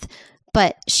 24th,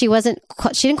 but she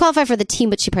didn't qualify for the team,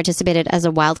 but she participated as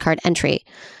a wild card entry.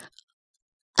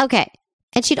 Okay.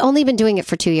 And she'd only been doing it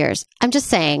for 2 years. I'm just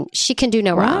saying she can do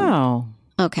no wrong. Wow.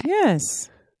 Okay. Yes.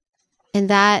 And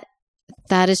that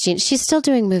is GEENA. She's still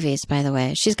doing movies, by the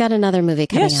way. She's got another movie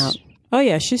coming out. Oh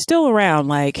yeah, she's still around.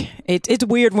 Like it's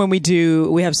weird when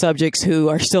we have subjects who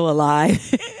are still alive.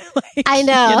 I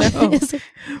know.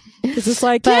 Because it's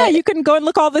like, you can go and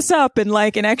look all this up and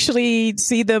actually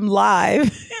see them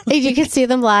live. You can see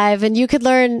them live, and you could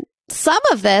learn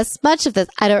much of this,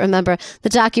 I don't remember. The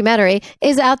documentary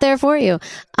is out there for you.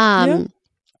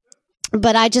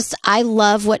 But I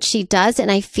love what she does.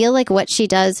 And I feel like what she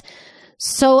does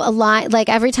so aligned. Like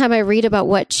every time I read about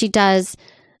what she does,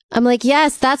 I'm like,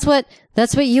 yes, that's what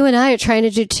you and I are trying to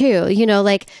do too.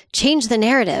 Like change the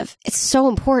narrative. It's so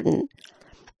important.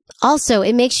 Also,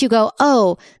 it makes you go,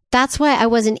 oh, that's why I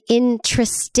wasn't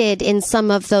interested in some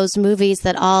of those movies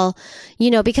that all,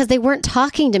 because they weren't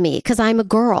talking to me because I'm a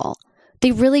girl.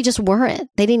 They really just weren't.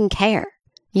 They didn't care,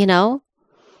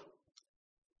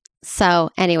 So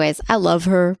anyways, I love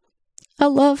her. I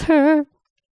love her.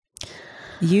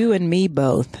 You and me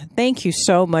both. Thank you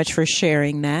so much for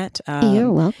sharing that.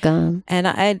 You're welcome. And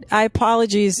I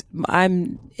apologize.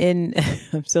 I'm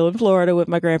still in Florida with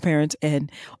my grandparents,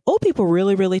 and old people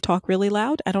really, really talk really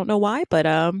loud. I don't know why, but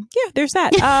there's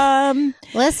that.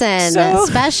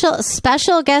 Listen,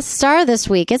 special guest star this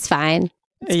week. It's fine.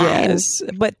 Yes,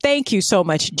 but thank you so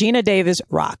much. GEENA Davis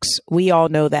rocks. We all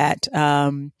know that.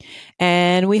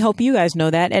 And we hope you guys know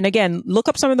that. And again, look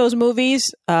up some of those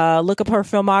movies, look up her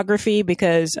filmography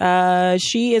because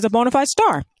she is a bona fide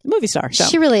movie star. So.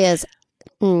 She really is.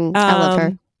 I love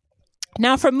her.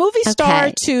 Now from movie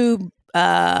star to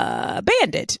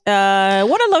Bandit. What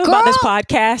I love about this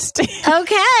podcast.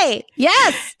 Okay.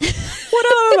 Yes. What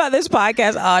I love about this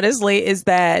podcast, honestly, is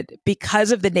that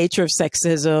because of the nature of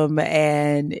sexism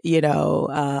and,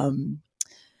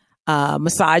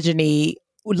 misogyny,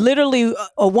 literally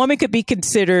a woman could be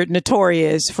considered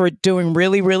notorious for doing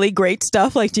really, really great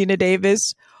stuff like GEENA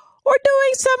Davis or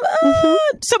doing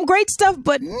some great stuff,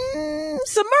 but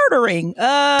some murdering.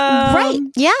 Right.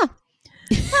 Yeah. On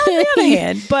the other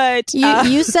hand, but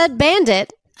you said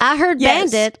Bandit. I heard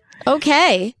yes. Bandit.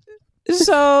 Okay.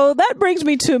 So that brings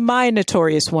me to my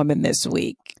notorious woman this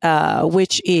week,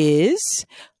 which is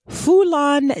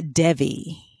PHOOLAN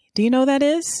DEVI. Do you know who that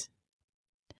is?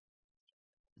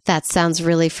 That sounds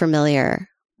really familiar.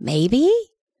 Maybe?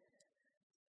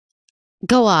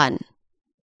 Go on.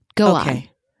 Go on.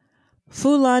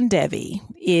 PHOOLAN DEVI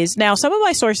is now some of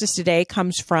my sources today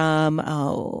comes from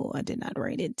I did not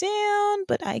write it down,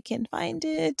 but I can find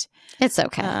it. It's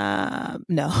okay.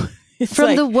 No. It's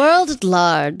from the world at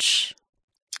large.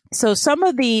 So some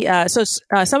of the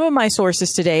some of my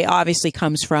sources today obviously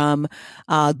comes from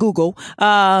Google,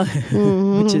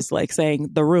 which is like saying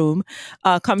the room,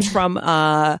 comes from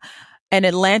an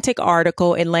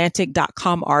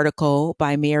Atlantic.com article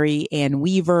by Mary Ann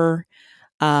Weaver,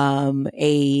 an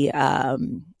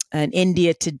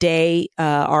India Today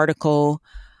article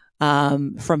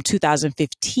from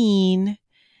 2015,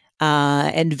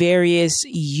 and various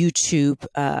YouTube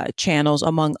channels,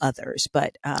 among others.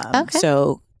 But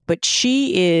but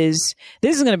this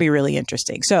is going to be really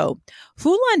interesting. So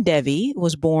PHOOLAN DEVI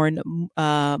was born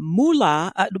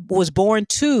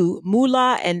to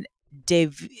Mullah and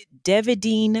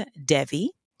Devidine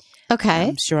Devi. Okay.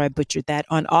 I'm sure I butchered that.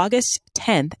 On August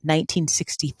 10th,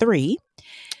 1963,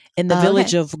 in the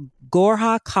village of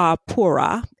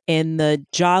Gorhakapura in the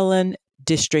Jalan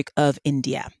district of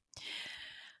India.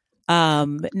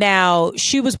 Now,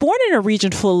 she was born in a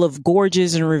region full of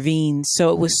gorges and ravines,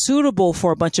 so it was suitable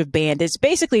for a bunch of bandits.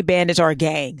 Basically, bandits are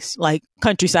gangs, like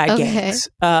countryside gangs,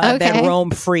 that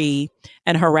roam free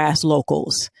and harass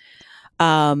locals.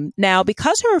 Now,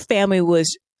 because her family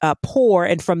was poor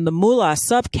and from the mullah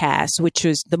subcaste, which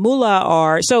was the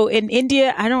mullah so in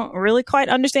India, I don't really quite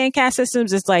understand caste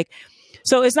systems. It's like,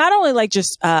 so it's not only like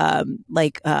just a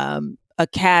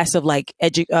caste of like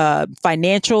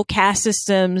financial caste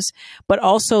systems, but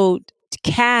also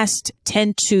caste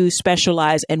tend to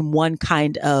specialize in one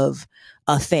kind of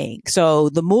a thing. So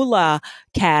the mullah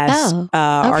caste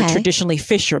are traditionally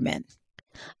fishermen.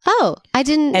 Oh, I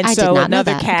did not another know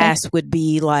that. caste would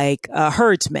be like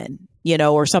herdsmen,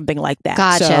 or something like that.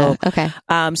 Gotcha. So, okay.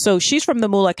 So she's from the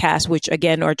mullah caste, which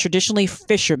again are traditionally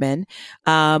fishermen,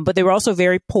 but they were also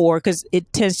very poor because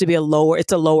it tends to be a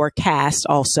lower caste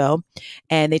also,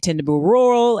 and they tend to be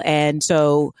rural, and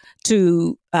so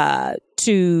to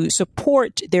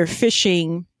support their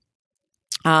fishing,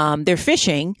 they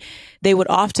would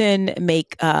often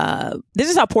make.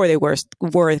 This is how poor they were.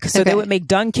 So they would make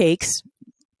dung cakes.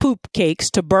 Poop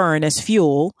cakes to burn as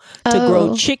fuel to grow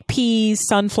chickpeas,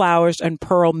 sunflowers, and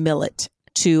pearl millet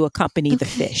to accompany the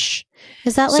fish.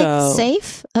 Is that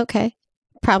safe? Okay,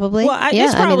 probably. Well,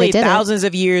 it's probably thousands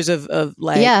of years of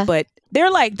but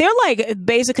they're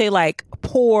basically like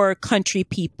poor country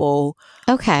people.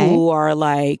 Okay, who are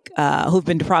like who've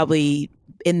been probably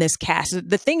in this caste.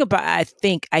 The thing about I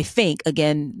think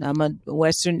again, I'm a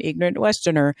ignorant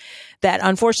Westerner, that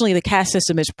unfortunately the caste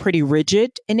system is pretty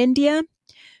rigid in India.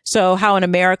 So how in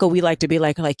America we like to be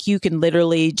like you can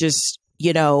literally just,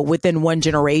 within one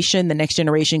generation, the next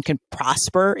generation can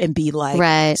prosper and be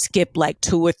like, skip like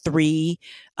 2 or 3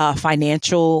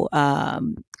 financial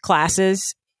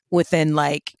classes within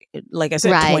like I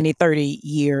said, 20, 30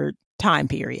 year time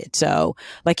period. So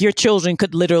like your children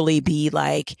could literally be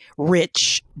like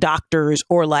rich doctors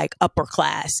or like upper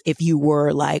class if you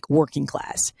were like working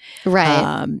class.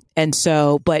 Right. And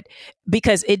so, but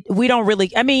because we don't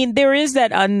really, I mean, there is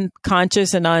that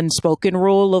unconscious and unspoken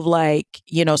rule of like,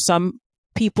 some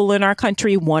people in our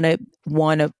country want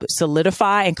to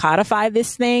solidify and codify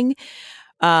this thing.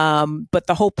 But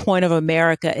the whole point of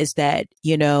America is that,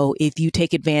 if you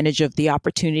take advantage of the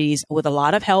opportunities with a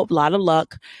lot of help, a lot of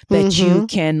luck, that you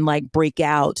can like break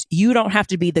out, you don't have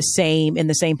to be in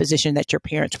the same position that your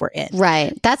parents were in.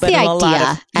 Right. That's the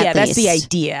idea. That's the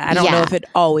idea. I don't know if it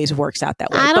always works out that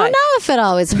way. I don't know if it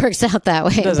always works out that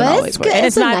way. It doesn't always work. And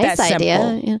it's not nice that simple.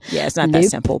 Idea. Yeah, it's not that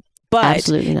simple. But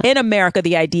in America,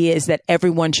 the idea is that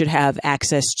everyone should have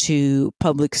access to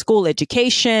public school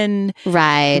education,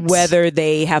 right? Whether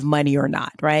they have money or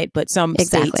not, right? But some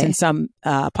states and some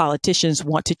politicians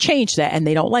want to change that, and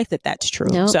they don't like that that's true.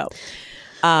 Nope. So,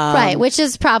 right, which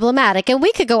is problematic, and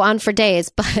we could go on for days.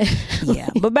 But yeah,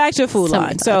 but back to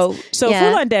PHOOLAN. So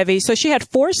PHOOLAN Devi. So she had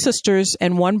 4 sisters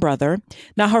and 1 brother.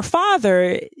 Now her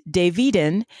father,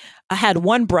 Davidin, had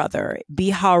 1 brother,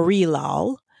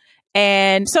 Biharilal.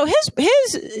 And so his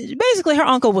basically her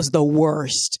uncle was the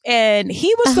worst, and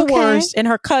he was the worst, and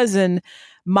her cousin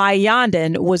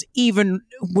Mayandan was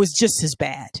just as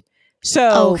bad.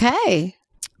 So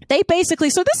they basically,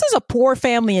 so this is a poor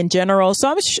family in general.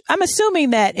 So I'm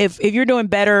assuming that if you're doing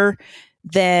better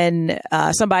than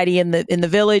somebody in the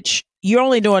village, you're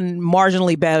only doing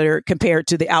marginally better compared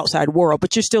to the outside world,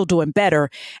 but you're still doing better.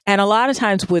 And a lot of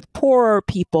times with poorer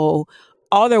people,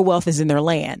 all their wealth is in their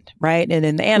land, right? And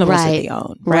in the animals that they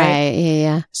own, right?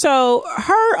 Yeah. So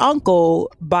her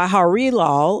uncle,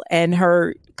 Baharilal, and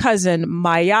her cousin,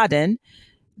 Mayadan,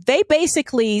 they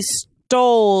basically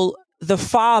stole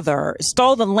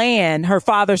the land, her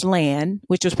father's land,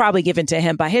 which was probably given to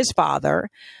him by his father,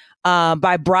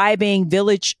 by bribing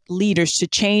village leaders to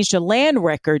change the land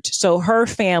records. So her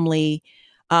family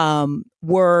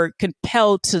were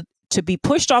compelled to be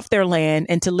pushed off their land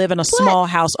and to live in a small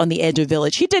house on the edge of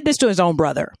village. He did this to his own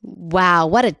brother. Wow,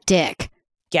 what a dick.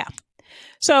 Yeah.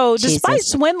 So despite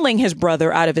swindling his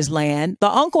brother out of his land, the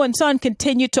uncle and son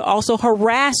continued to also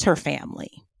harass her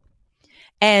family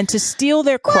and to steal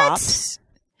their crops.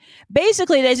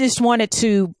 Basically, they just wanted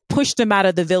to push them out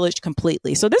of the village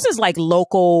completely. So this is like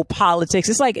local politics.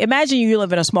 It's like, imagine you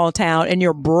live in a small town and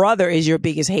your brother is your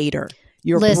biggest hater.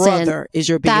 Your brother is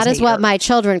your biggest hater. That is what my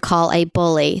children call a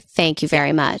bully. Thank you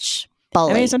very much.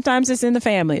 Bully. I mean, sometimes it's in the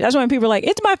family. That's when people are like,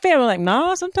 it's my family. Like,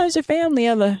 no, sometimes your family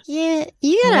Yeah,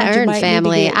 you gotta earn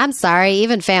family. I'm sorry.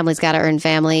 Even family's gotta earn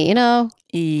family,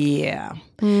 Yeah.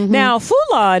 Now,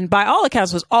 PHOOLAN, by all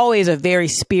accounts, was always a very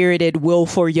spirited,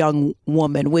 willful young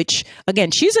woman, which,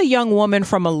 again, she's a young woman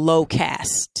from a low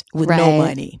caste with no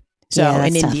money. So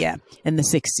in India in the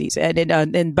 60s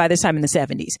and by this time in the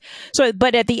 70s. So,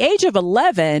 but at the age of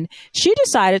 11, she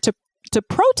decided to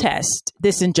protest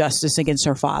this injustice against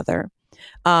her father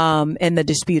in the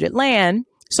disputed land.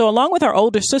 So along with her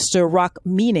older sister,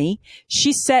 Rukmini,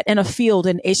 she sat in a field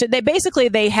in Asia.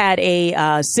 They had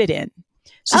a sit-in.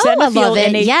 She sat in a field love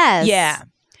it. Yes. Yeah.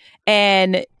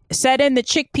 And set in the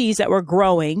chickpeas that were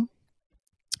growing.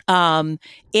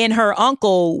 In her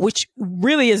uncle, which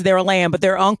really is their land, but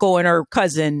their uncle and her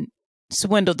cousin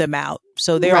swindled them out.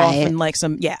 So they're often like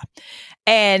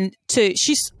and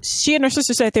she and her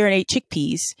sister sat there and ate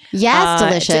chickpeas. Yes,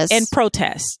 delicious. In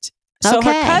protest. So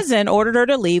her cousin ordered her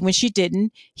to leave. When she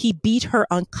didn't, he beat her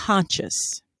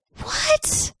unconscious.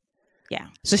 What? Yeah.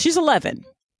 So she's 11.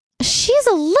 She's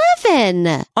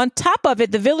 11. On top of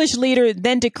it, the village leader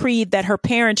then decreed that her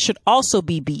parents should also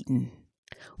be beaten.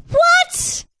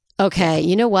 What? Okay,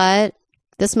 you know what?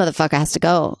 This motherfucker has to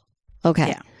go. Okay.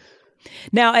 Yeah.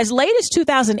 Now, as late as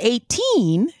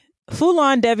 2018,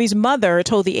 PHOOLAN Devi's mother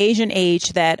told the Asian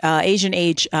Age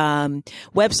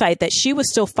website that she was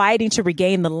still fighting to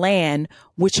regain the land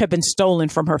which had been stolen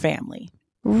from her family.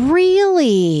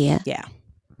 Really? Yeah.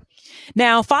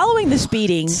 Now, following this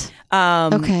beating,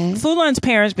 PHOOLAN's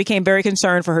parents became very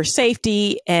concerned for her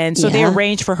safety, and so they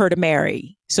arranged for her to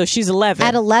marry. So she's 11.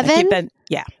 At 11?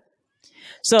 Yeah.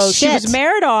 So she was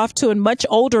married off to a much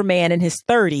older man in his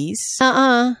 30s.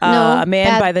 A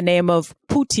man by the name of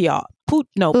Putilal,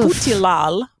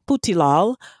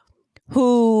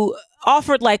 who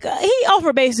offered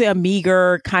basically a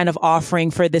meager kind of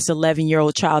offering for this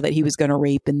 11-year-old child that he was going to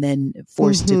rape and then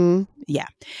forced to. Yeah.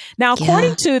 Now,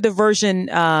 according to the version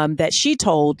that she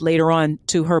told later on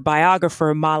to her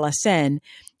biographer, Mala Sen,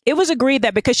 it was agreed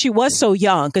that because she was so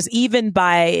young, because even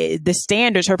by the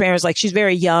standards, her parents like she's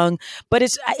very young, but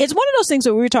it's one of those things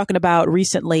that we were talking about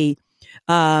recently,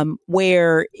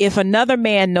 where if another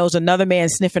man knows another man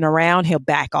sniffing around, he'll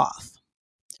back off.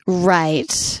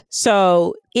 Right.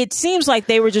 So it seems like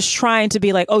they were just trying to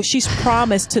be like, oh, she's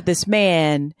promised to this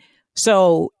man.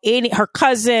 So her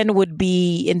cousin would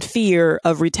be in fear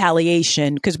of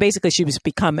retaliation because basically she was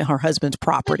becoming her husband's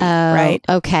property. Right.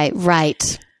 Okay.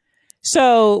 Right.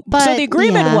 So the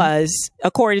agreement was,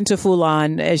 according to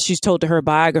PHOOLAN, as she's told to her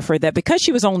biographer, that because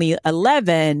she was only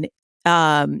 11,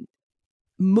 what's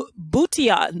the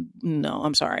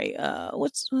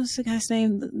guy's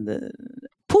name?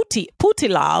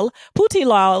 Pootilal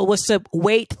was to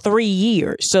wait 3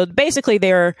 years. So basically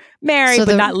they're married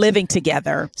but not living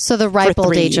together. So the ripe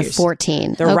old age of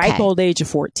 14. The ripe old age of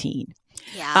 14.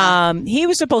 Yeah. He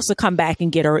was supposed to come back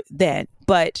and get her then,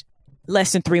 but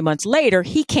less than 3 months later,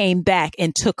 he came back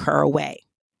and took her away.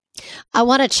 I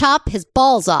want to chop his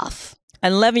balls off.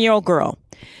 An 11-year-old girl.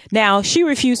 Now, she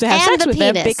refused to have sex with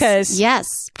him because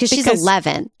she's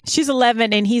 11. She's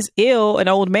 11 and he's ill, an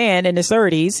old man in his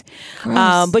 30s.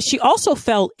 But she also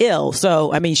fell ill.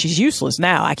 So, I mean, she's useless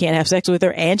now. I can't have sex with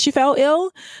her. And she fell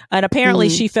ill. And apparently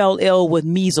she fell ill with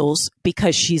measles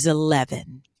because she's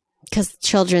 11. Because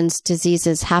children's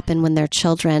diseases happen when they're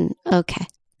children. Okay.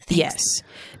 Thanks. Yes.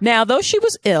 Now, though she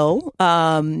was ill,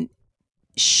 the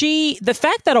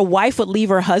fact that a wife would leave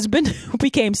her husband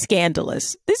became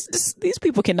scandalous. These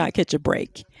people cannot catch a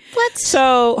break. What?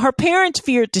 So her parents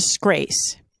feared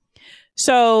disgrace.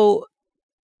 So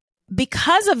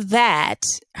because of that,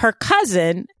 her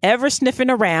cousin, ever sniffing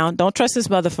around, don't trust this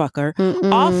motherfucker,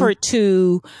 offered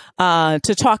to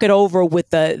talk it over with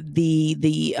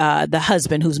the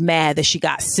husband who's mad that she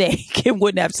got sick and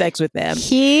wouldn't have sex with them.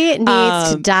 He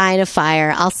needs to die in a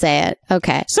fire. I'll say it.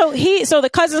 Okay. So the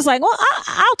cousin's like, well,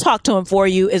 I'll talk to him for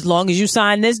you as long as you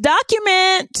sign this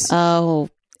document. Oh,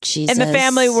 Jesus. And the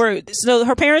family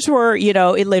her parents were,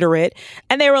 illiterate.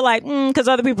 And they were like, because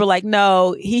other people were like,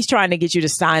 no, he's trying to get you to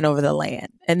sign over the land.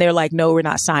 And they're like, no, we're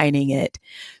not signing it.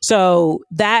 So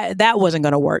that wasn't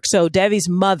going to work. So Devi's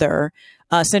mother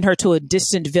sent her to a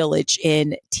distant village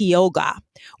in Tioga,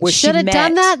 where she should have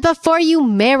done that before you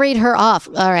married her off.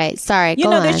 All right. Sorry.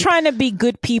 Go on. They're trying to be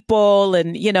good people.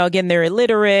 And, again, they're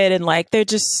illiterate and like, they're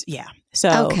just, yeah.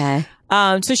 So, okay.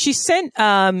 So she sent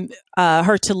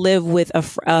her to live with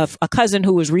a cousin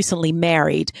who was recently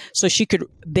married, so she could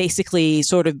basically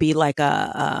sort of be like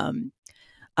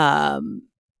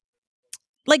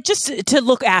like just to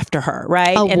look after her,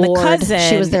 right? And ward. The cousin,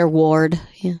 she was their ward.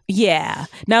 Yeah.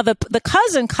 Now the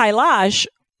cousin Kailash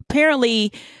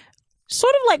apparently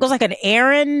sort of like was like an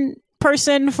errand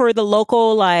person for the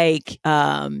local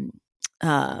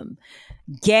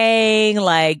gang,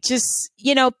 like just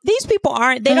these people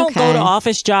they don't go to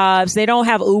office jobs, they don't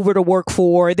have Uber to work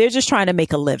for, they're just trying to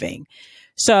make a living.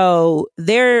 So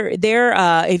they're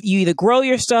if you either grow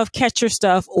your stuff, catch your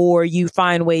stuff, or you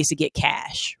find ways to get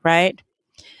cash, right?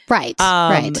 Right.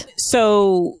 Right.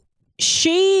 So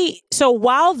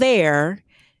while there,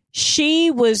 she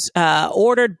was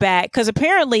ordered back because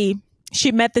apparently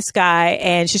she met this guy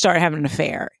and she started having an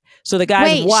affair. So the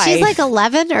guy's wife... she's like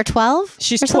 11 or 12?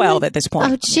 She's 12 at this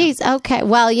point. Oh, jeez. Yeah. Okay.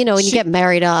 Well, when you get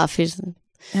married off...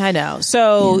 I know.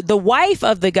 So the wife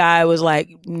of the guy was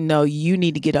like, no, you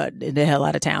need to get the hell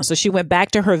out of town. So she went back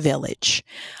to her village,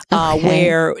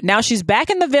 where now she's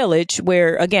back in the village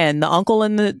where, again, the uncle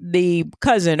and the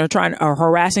cousin are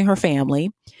harassing her family.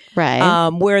 Right.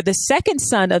 Where the second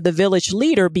son of the village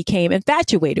leader became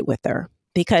infatuated with her.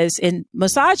 Because in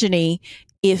misogyny...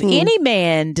 if any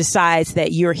man decides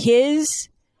that you're his,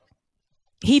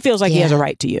 he feels like he has a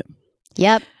right to you.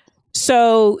 Yep.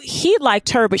 So he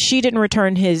liked her, but she didn't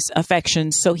return his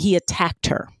affection, so he attacked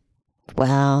her.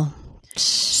 Wow.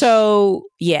 So,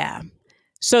 yeah.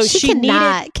 So she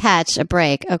cannot catch a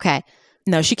break. Okay.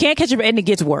 No, she can't catch a break, and it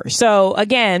gets worse. So,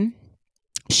 again...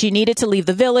 she needed to leave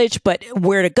the village, but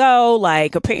where to go?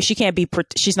 Like,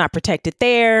 she's not protected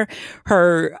there.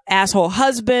 Her asshole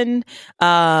husband,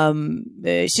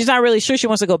 she's not really sure she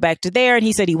wants to go back to there. And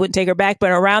he said he wouldn't take her back.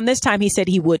 But around this time, he said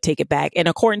he would take it back. And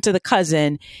according to the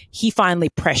cousin, he finally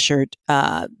pressured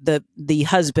the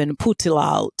husband,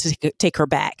 Pootilal, to take her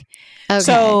back. Okay.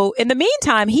 So in the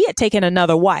meantime, he had taken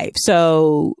another wife.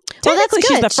 So technically,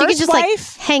 she's the first wife. She could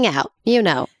just hang out,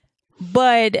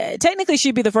 But technically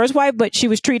she'd be the first wife, but she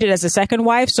was treated as a second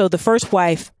wife. So the first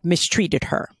wife mistreated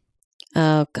her.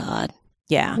 Oh, God.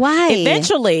 Yeah. Why?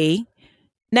 Eventually,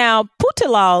 now,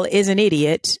 PHOOLAN is an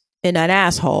idiot and an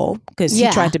asshole because he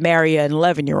tried to marry an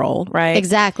 11-year-old, right?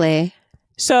 Exactly.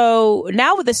 So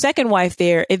now with the second wife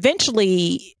there,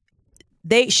 eventually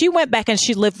she went back and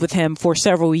she lived with him for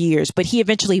several years, but he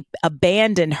eventually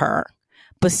abandoned her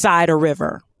beside a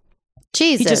river.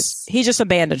 Jesus. He just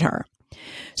abandoned her.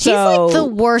 He's like the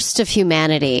worst of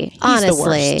humanity,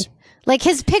 honestly. Like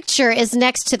his picture is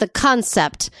next to the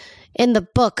concept in the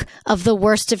book of the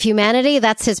worst of humanity.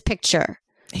 That's his picture.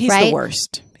 He's the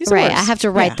worst. He's the worst. I have to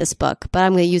write this book, but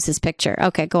I'm going to use his picture.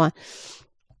 Okay, go on.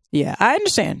 Yeah, I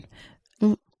understand.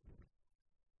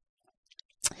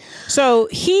 So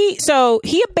he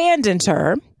abandons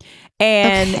her,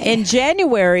 and in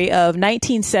January of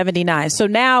 1979. So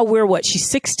now she's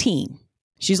 16.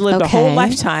 She's lived a whole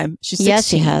lifetime. She's 16. Yes,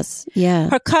 she has. Yeah.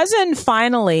 Her cousin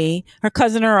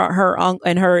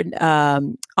and her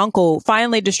uncle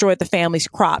finally destroyed the family's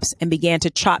crops and began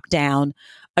to chop down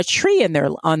a tree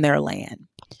on their land.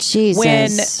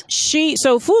 Jesus.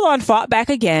 So PHOOLAN fought back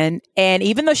again, and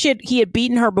even though he had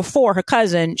beaten her before, her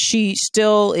cousin, she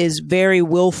still is very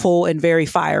willful and very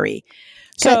fiery.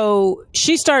 So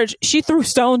she threw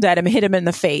stones at him, hit him in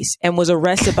the face, and was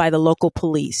arrested by the local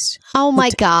police. Oh my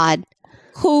God.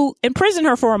 Who imprisoned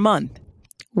her for a month.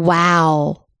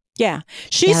 Wow. Yeah.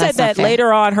 She said that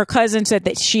later on, her cousin said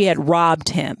that she had robbed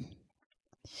him.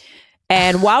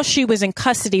 And while she was in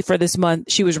custody for this month,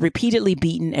 she was repeatedly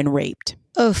beaten and raped.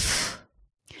 Oof.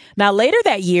 Now, later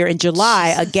that year, in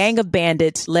July, a gang of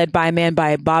bandits led by a man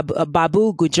by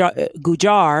Babu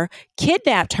Gujar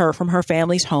kidnapped her from her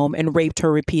family's home and raped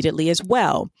her repeatedly as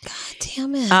well. God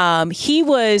damn it. He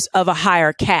was of a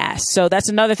higher caste. So that's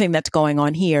another thing that's going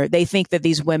on here. They think that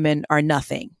these women are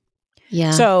nothing.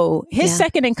 Yeah. So his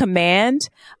second in command,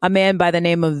 a man by the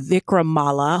name of Vikram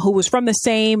Malla, who was from the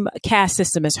same caste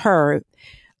system as her,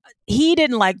 he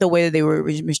didn't like the way that they were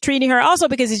mistreating her. Also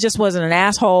because he just wasn't an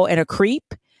asshole and a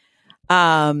creep.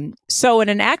 So in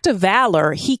an act of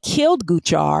valor, he killed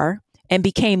Gujar and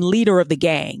became leader of the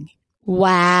gang.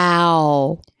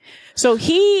 Wow. So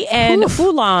he and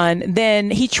PHOOLAN,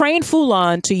 then he trained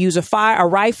PHOOLAN to use a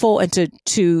rifle and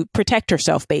to protect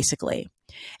herself, basically.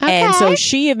 Okay. And so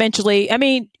she eventually,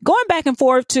 going back and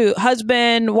forth to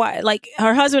husband, like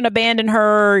her husband abandoned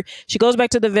her. She goes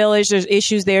back to the village. There's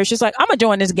issues there. She's like, I'm going to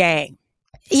join this gang.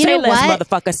 Say less,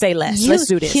 motherfucker. Say less. Let's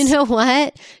do this. You know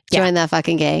what? Join that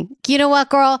fucking gang. You know what,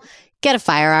 girl? Get a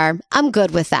firearm. I'm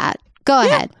good with that. Go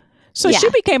ahead. So she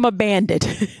became a bandit.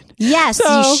 Yes,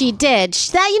 she did.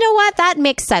 You know what? That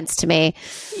makes sense to me.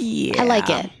 Yeah. I like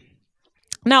it.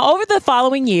 Now, over the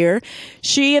following year,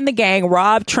 she and the gang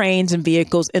robbed trains and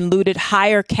vehicles and looted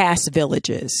higher caste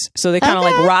villages. So they're kind of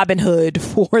like Robin Hood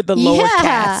for the lower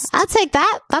caste. I'll take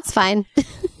that. That's fine.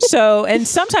 And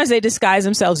sometimes they disguise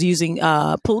themselves using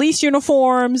police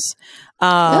uniforms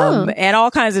and all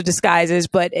kinds of disguises.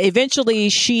 But eventually,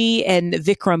 she and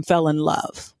Vikram fell in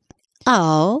love.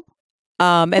 Oh.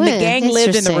 And the gang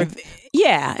lived in the...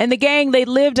 and the gang, they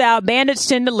lived out. Bandits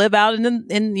tend to live out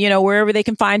in wherever they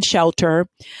can find shelter.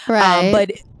 Right.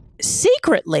 But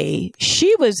secretly,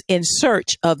 she was in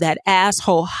search of that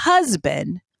asshole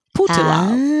husband,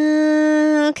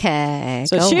 PHOOLAN. Okay.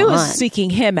 So she was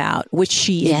seeking him out, which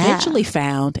she eventually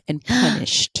found and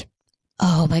punished.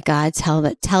 Oh my God. Tell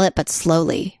it, but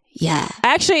slowly. Yeah.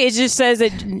 Actually, it just says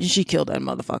that she killed that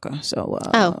motherfucker. So,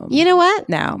 you know what?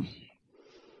 Now,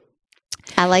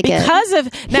 I like it. Because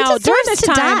of now during this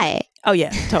time. Die. Oh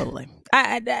yeah, totally.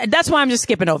 That's why I'm just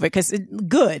skipping over it because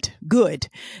good.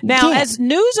 Now, as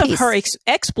news of her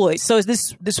exploits, so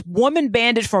this woman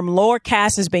bandit from lower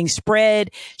caste is being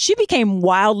spread. She became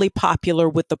wildly popular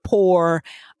with the poor,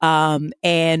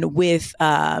 and with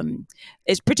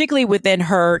it's particularly within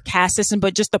her caste system,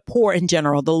 but just the poor in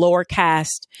general, the lower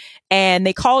caste. And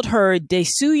they called her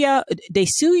Desuyu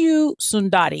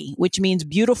Sundari, which means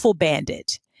beautiful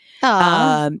bandit.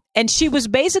 And she was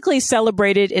basically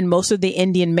celebrated in most of the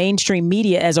Indian mainstream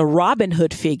media as a Robin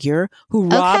Hood figure who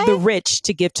robbed the rich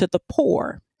to give to the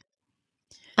poor.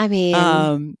 I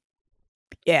mean,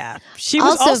 she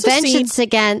was also vengeance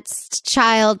against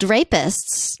child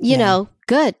rapists. You know,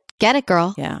 good. Get it,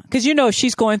 girl. Yeah. Because,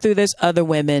 she's going through this. Other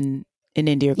women in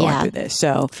India are going through this.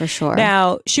 So for sure.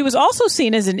 Now, she was also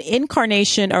seen as an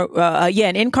incarnation of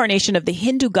the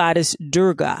Hindu goddess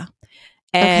Durga.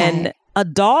 And a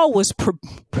doll was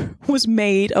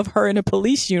made of her in a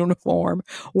police uniform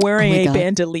wearing a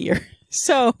bandolier.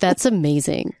 So that's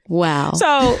amazing. Wow. So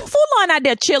PHOOLAN out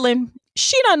there chilling.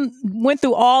 She done went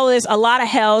through all this, a lot of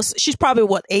hell. She's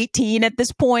probably 18 at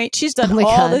this point. She's done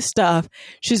all this stuff.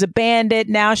 She's a bandit.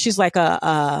 Now she's like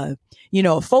a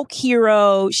a folk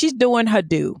hero. She's doing her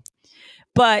due.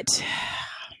 But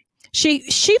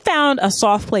she found a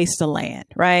soft place to land,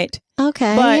 right?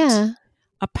 Okay, but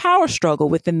a power struggle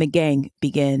within the gang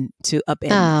began to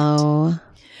upend.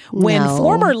 When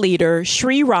former leader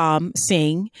Sri Ram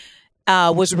Singh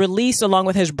was released along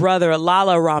with his brother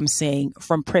Lala Ram Singh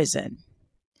from prison.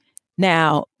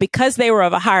 Now, because they were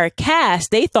of a higher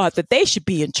caste, they thought that they should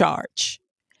be in charge.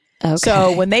 Okay.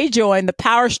 So when they joined, the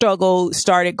power struggle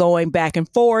started going back and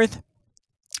forth,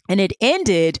 and it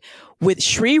ended with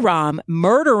Sri Ram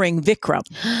murdering Vikram,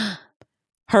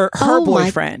 her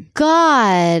boyfriend. My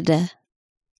God.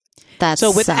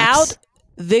 So without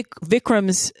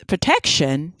Vikram's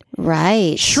protection,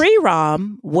 right? Sri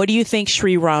Ram, what do you think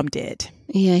Sri Ram did?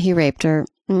 Yeah, he raped her.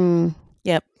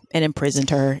 Yep, and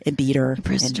imprisoned her and beat her.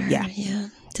 Yeah.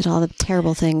 Did all the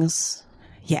terrible things.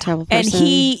 Yeah. Terrible person. And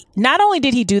he, not only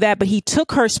did he do that, but he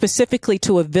took her specifically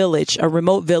to a village, a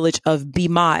remote village of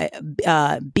Bemai,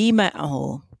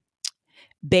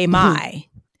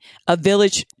 a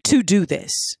village to do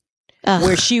this,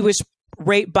 where she was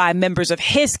raped by members of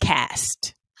his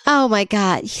caste. Oh my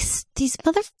God. These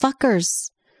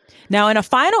motherfuckers. Now, in a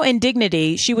final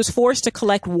indignity, she was forced to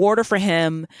collect water for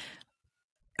him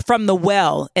from the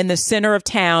well in the center of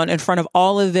town in front of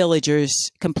all the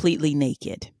villagers, completely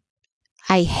naked.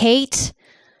 I hate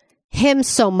him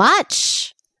so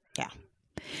much. Yeah.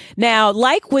 Now,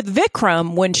 like with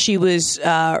Vikram, when she was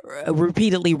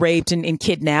repeatedly raped and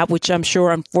kidnapped, which I'm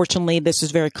sure, unfortunately, this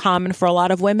is very common for a lot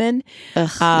of women.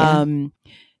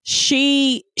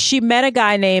 She met a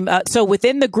guy named, so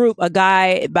within the group, a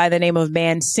guy by the name of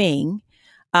Man Singh.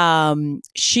 When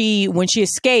she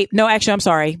escaped, no, actually, I'm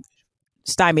sorry.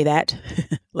 Stymie that.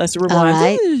 Let's rewind.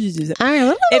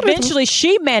 Right. Eventually,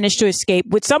 she managed to escape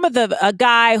with some of a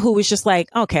guy who was just like,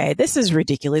 okay, this is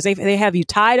ridiculous. They have you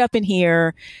tied up in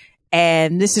here,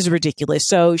 and this is ridiculous.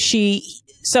 So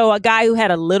a guy who had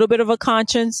a little bit of a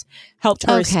conscience helped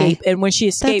her escape. And when she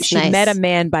escaped, she met a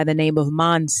man by the name of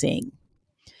Man Singh.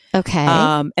 Okay.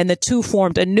 And the two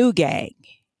formed a new gang.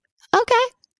 Okay.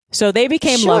 So they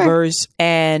became lovers,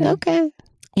 and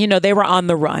they were on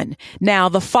the run. Now,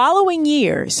 the following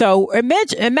year, so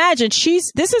imagine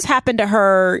this has happened to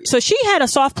her. So she had a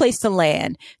soft place to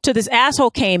land till this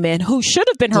asshole came in who should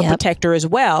have been her protector as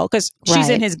well, because she's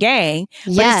in his gang.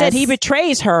 But instead, he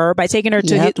betrays her by taking her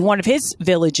to one of his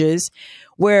villages,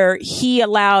 where he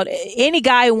allowed any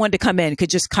guy who wanted to come in could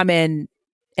just come in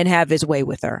and have his way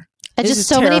with her. It's just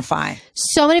terrifying.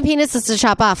 So many penises to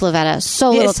chop off, Lavetta.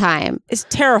 So little time. It's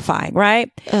terrifying, right?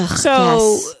 Ugh,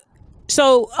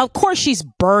 So, of course, she's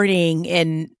burning,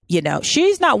 and,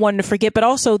 she's not one to forget, but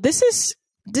also this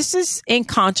is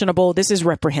unconscionable. This is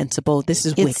reprehensible. This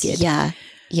is wicked. Yeah.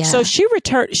 So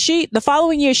the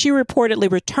following year, she reportedly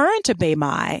returned to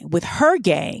Bemai with her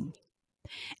gang.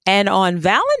 And on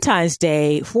Valentine's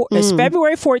Day, it's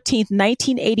February 14th,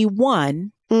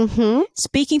 1981,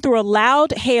 speaking through a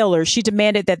loud hailer, she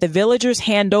demanded that the villagers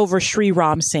hand over Sri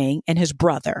Ram Singh and his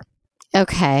brother.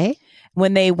 Okay.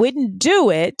 When they wouldn't do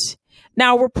it,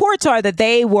 now reports are that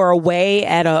they were away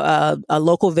at a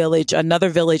local village, another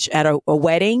village at a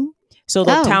wedding. So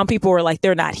the town people were like,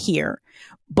 they're not here.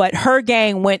 But her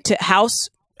gang went to house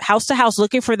to house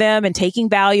looking for them and taking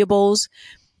valuables.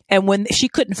 And when she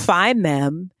couldn't find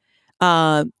them,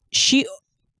 when she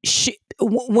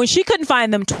couldn't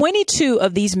find them, 22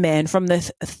 of these men from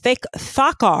the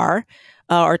Thakar,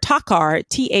 Thakur,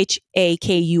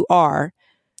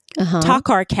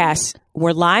 Thakar caste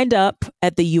were lined up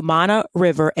at the Yamuna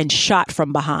River and shot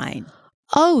from behind.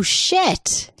 Oh,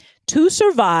 shit. 2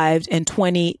 survived and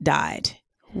 20 died.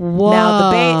 Whoa.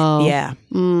 Now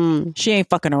she ain't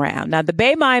fucking around. Now the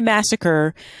Bemai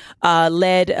massacre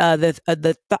led the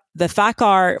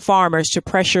Thakar farmers to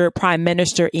pressure Prime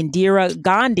Minister Indira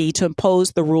Gandhi to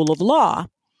impose the rule of law.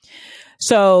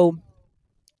 So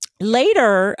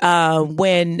later,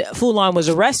 when PHOOLAN was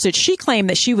arrested, she claimed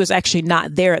that she was actually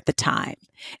not there at the time.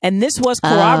 And this was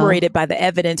corroborated by the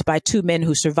evidence by 2 men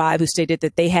who survived, who stated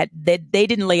that they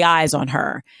didn't lay eyes on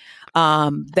her.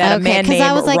 That a man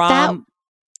named Ram.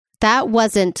 That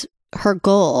wasn't her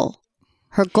goal.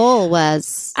 Her goal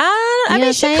was. She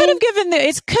could have given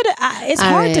it's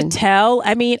hard to tell.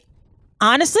 I mean,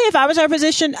 honestly, if I was in her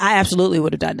position, I absolutely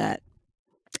would have done that.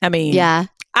 I mean, yeah.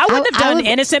 I wouldn't have done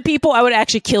innocent people. I would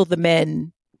actually kill the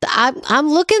men. I'm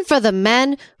looking for the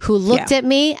men who looked at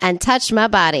me and touched my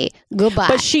body. Goodbye.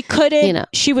 But she couldn't.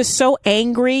 She was so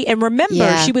angry. And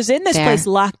remember, she was in this place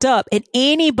locked up, and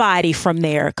anybody from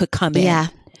there could come in. Yeah,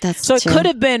 that's so true. It could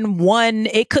have been one.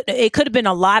 It could have been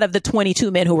a lot of the 22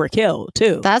 men who were killed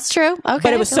too. That's true. Okay,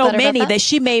 but it was so many that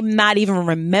she may not even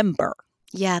remember.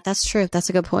 Yeah, that's true. That's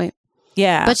a good point.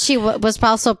 Yeah. But she was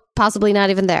also possibly not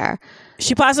even there.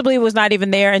 She possibly was not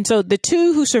even there. And so the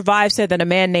two who survived said that a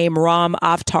man named Ram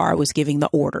Avtar was giving the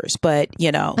orders. But,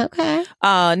 Okay.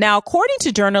 Now, according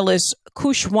to journalist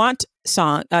Khushwant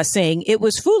Singh, it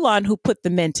was PHOOLAN who put the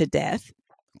men to death,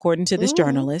 according to this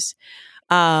journalist.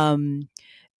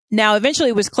 Now, eventually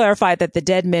it was clarified that the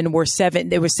dead men were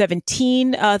there were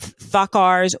 17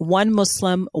 Thakars, one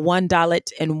Muslim, one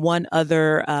Dalit, and one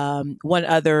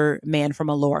other man from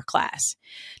a lower class.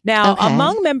 Now,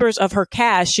 among members of her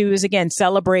caste, she was again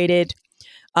celebrated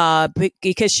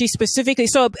because she specifically.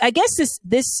 So I guess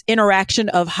this interaction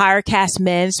of higher caste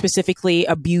men specifically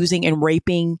abusing and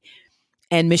raping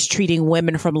and mistreating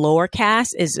women from lower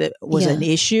caste was an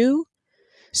issue.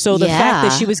 So the fact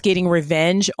that she was getting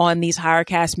revenge on these higher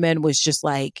caste men was just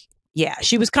like,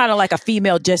 she was kind of like a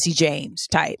female Jesse James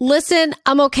type. Listen,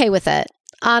 I'm okay with it.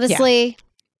 Honestly,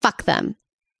 fuck them.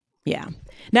 Yeah.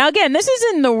 Now, again, this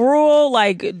is in the rural,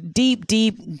 like deep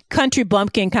country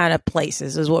bumpkin kind of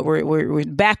places is what we're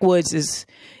backwoods is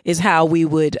how we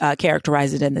would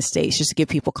characterize it in the States, just to give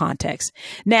people context.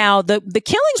 Now, the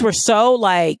killings were so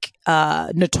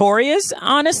notorious,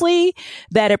 honestly,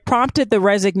 that it prompted the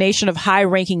resignation of high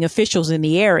ranking officials in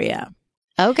the area.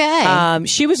 Okay.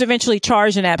 She was eventually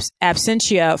charged in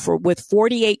absentia with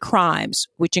 48 crimes,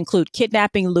 which include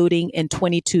kidnapping, looting, and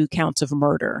 22 counts of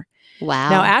murder. Wow.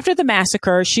 Now, after the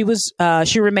massacre, she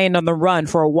remained on the run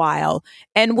for a while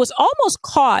and was almost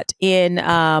caught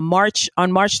on March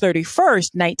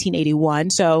 31st, 1981.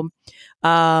 So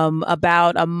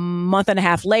about a month and a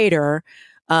half later,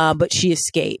 but she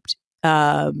escaped.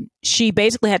 She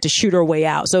basically had to shoot her way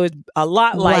out. So it's a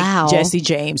lot like Jesse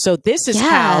James. So this is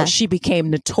how she became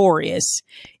notorious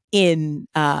in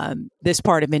this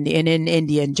part of India and in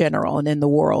India in general and in the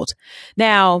world.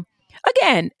 Now,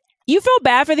 again, you feel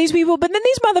bad for these people, but then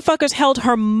these motherfuckers held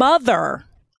her mother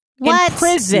in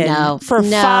prison for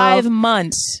 5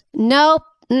 months. Nope.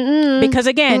 Mm-mm. Because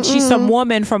again, she's some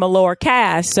woman from a lower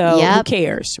caste, so who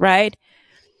cares, right?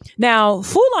 Now,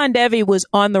 PHOOLAN Devi was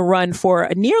on the run for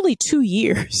nearly 2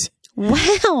 years.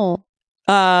 Wow.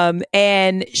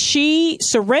 And she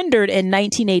surrendered in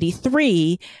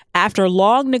 1983 after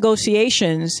long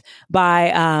negotiations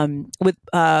with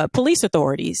police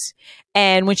authorities.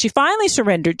 And when she finally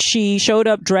surrendered, she showed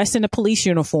up dressed in a police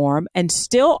uniform and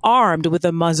still armed with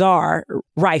a Mazar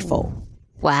rifle.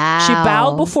 Wow. She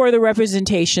bowed before the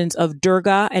representations of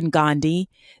Durga and Gandhi,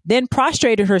 then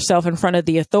prostrated herself in front of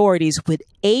the authorities with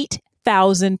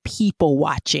 8,000 people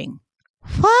watching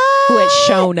who had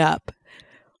shown up.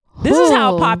 This is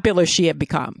how popular she had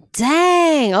become.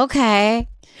 Dang. Okay.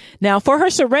 Now, for her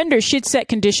surrender, she'd set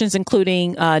conditions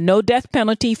including no death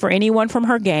penalty for anyone from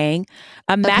her gang,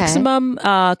 a maximum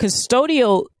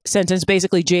custodial sentence,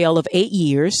 basically jail of 8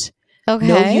 years, no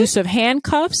use of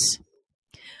handcuffs.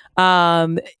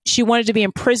 She wanted to be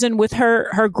in prison with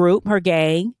her group, her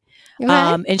gang,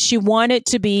 and she wanted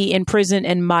to be in prison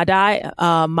in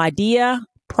Madhya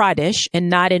Pradesh and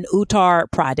not in Uttar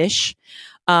Pradesh,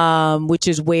 which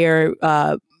is where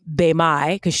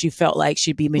Bemai, because she felt like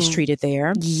she'd be mistreated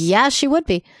there. Yeah, she would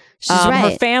be. She's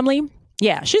right. Her family,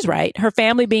 she's right. Her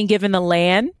family being given the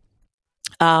land,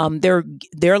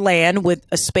 their land with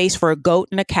a space for a goat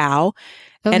and a cow,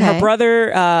 and her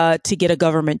brother to get a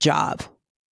government job.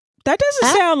 That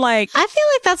doesn't sound like... I feel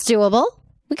like that's doable.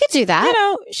 We could do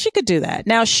that. She could do that.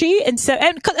 Now, and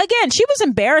again, she was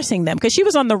embarrassing them because she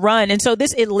was on the run. And so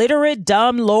this illiterate,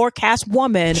 dumb, lower caste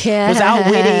woman was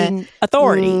outwitting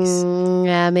authorities.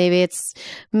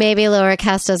 Maybe lower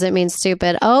caste doesn't mean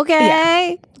stupid.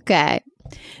 Okay. Yeah. Okay.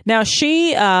 Now,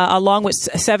 she, along with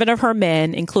 7 of her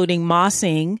men, including Ma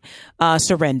Singh,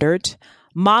 surrendered.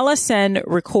 Mala Sen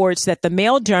records that the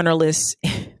male journalists,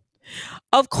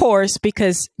 of course,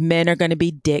 because men are going to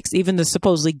be dicks, even the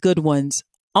supposedly good ones,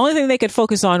 only thing they could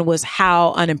focus on was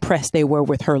how unimpressed they were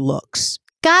with her looks.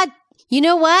 God, you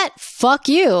know what? Fuck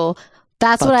you.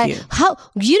 That's what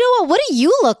you know what? What do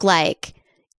you look like?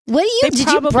 What do you,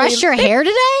 did you brush your hair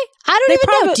today? I don't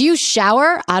even know. Do you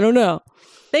shower? I don't know.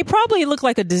 They probably look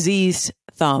like a diseased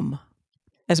thumb,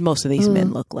 as most of these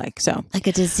men look like. So, like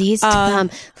a diseased thumb.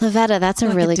 Lavetta, that's a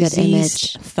really good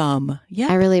image. Thumb. Yeah.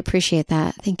 I really appreciate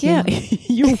that. Thank you. Yeah.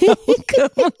 You're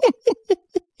welcome.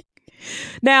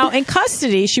 Now, in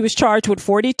custody, she was charged with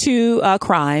 42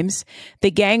 crimes.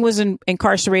 The gang was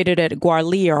incarcerated at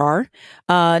Gwalior.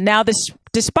 Now,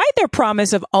 despite their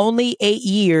promise of only 8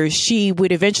 years, she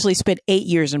would eventually spend 8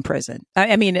 years in prison.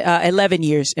 11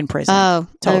 years in prison. Oh,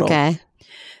 total. Okay.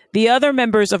 The other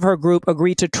members of her group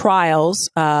agreed to trials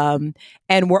and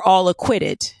were all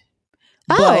acquitted.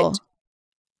 But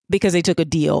because they took a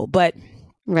deal. But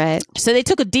Right. So they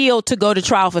took a deal to go to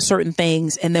trial for certain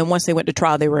things. And then once they went to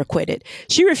trial, they were acquitted.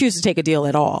 She refused to take a deal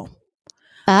at all.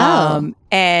 Oh.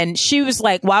 And she was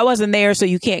like, well, I wasn't there, so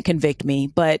you can't convict me.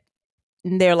 But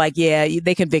they're like, yeah,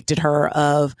 they convicted her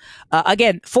of,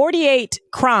 again, 48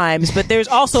 crimes, but there's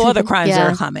also other crimes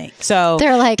that are coming. So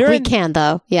they're like, we can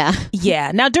though. Yeah.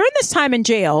 Yeah. Now, during this time in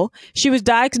jail, she was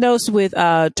diagnosed with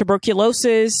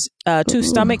tuberculosis, 2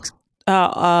 stomach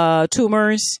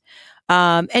tumors,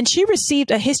 and she received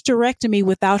a hysterectomy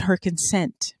without her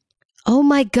consent. Oh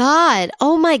my God.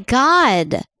 Oh my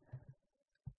God.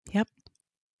 Yep.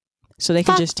 So they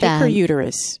can just take her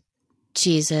uterus.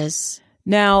 Jesus.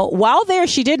 Now, while there,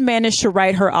 she did manage to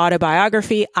write her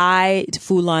autobiography,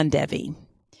 PHOOLAN DEVI.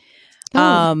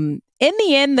 In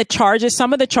the end,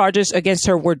 some of the charges against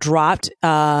her were dropped,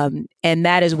 and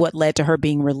that is what led to her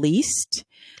being released.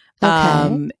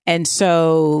 Okay. And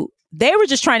so they were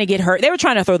just trying to get her, they were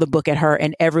trying to throw the book at her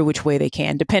in every which way they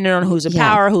can, depending on who's in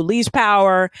power, who leaves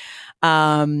power.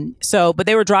 But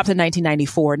they were dropped in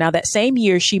 1994. Now, that same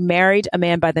year, she married a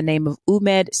man by the name of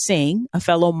Umed Singh, a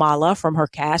fellow Malla from her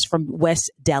caste from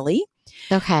West Delhi.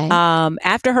 Okay.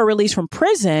 After her release from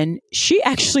prison, she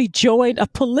actually joined a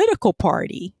political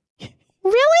party.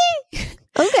 Really?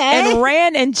 Okay. And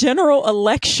ran in general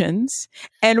elections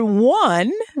and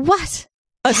won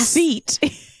a seat.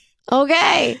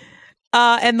 Okay.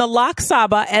 In the Lok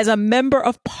Sabha as a member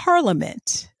of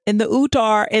parliament in the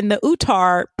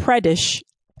Uttar Pradesh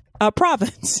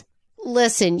province.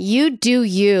 Listen, you do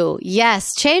you.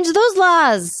 Yes, change those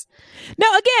laws.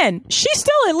 Now, again, she's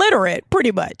still illiterate,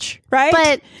 pretty much, right?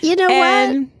 But you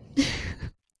know what?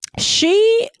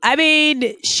 She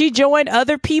joined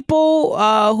other people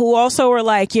who also were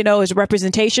like, as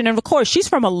representation. And of course, she's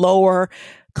from a lower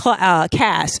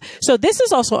caste. So this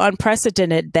is also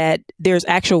unprecedented that there's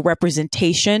actual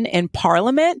representation in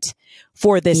parliament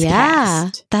for this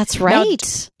caste. That's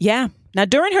right. Now,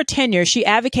 during her tenure, she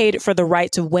advocated for the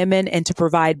rights of women and to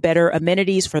provide better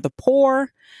amenities for the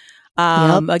poor.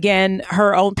 Again,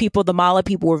 her own people, the Malla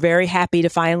people, were very happy to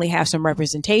finally have some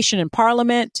representation in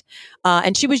parliament.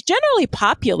 And she was generally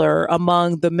popular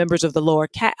among the members of the lower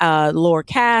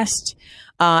caste,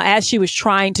 as she was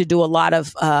trying to do a lot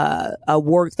of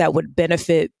work that would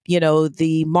benefit,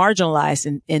 the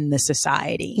marginalized in the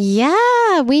society.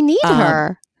 Yeah, we need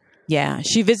her. Yeah,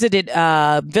 she visited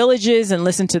villages and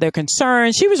listened to their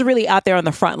concerns. She was really out there on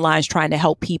the front lines trying to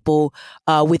help people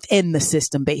within the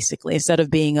system, basically, instead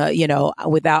of being outside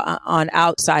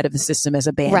of the system as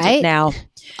a bandit. Right. Now,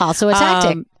 also a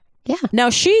tactic. Now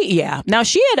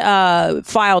she had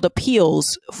filed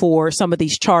appeals for some of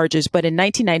these charges, but in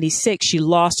 1996 she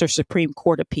lost her Supreme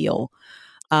Court appeal.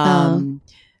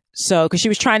 So, because she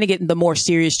was trying to get the more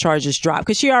serious charges dropped,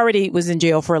 because she already was in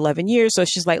jail for 11 years. So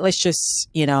she's like, let's just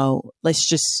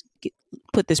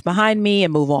put this behind me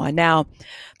and move on. Now,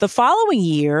 the following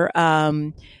year,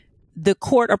 the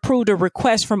court approved a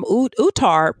request from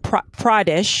Uttar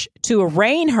Pradesh to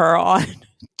arraign her on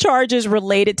charges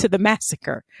related to the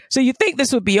massacre. So you think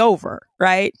this would be over,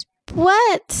 right?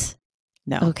 What?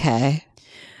 No. Okay.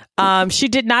 She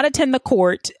did not attend the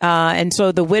court, and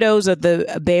so the widows of the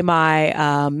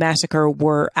Baimai massacre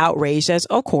were outraged, as,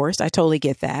 of course, I totally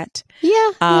get that.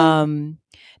 Yeah.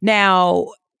 Now,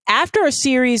 after a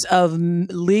series of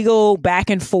legal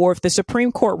back and forth, the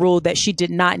Supreme Court ruled that she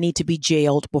did not need to be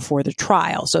jailed before the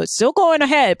trial. So it's still going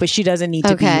ahead, but she doesn't need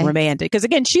to be remanded. Because,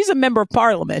 again, she's a member of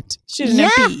parliament. She's an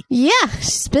MP. Yeah,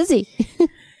 she's busy.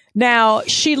 Now,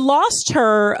 she lost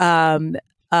her...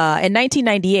 in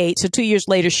 1998, so 2 years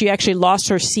later, she actually lost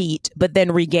her seat, but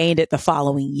then regained it the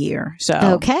following year.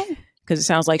 So, because it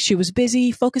sounds like she was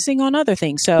busy focusing on other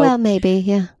things. So, well, maybe,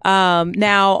 yeah.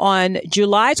 Now, on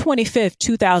July 25th,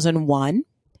 2001,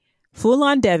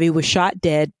 PHOOLAN DEVI was shot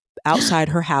dead outside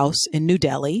her house in New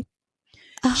Delhi.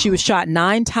 She was shot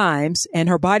 9 times, and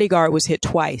her bodyguard was hit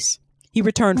twice. He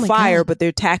returned fire, but the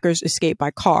attackers escaped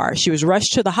by car. She was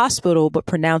rushed to the hospital, but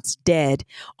pronounced dead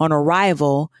on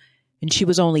arrival. And she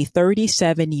was only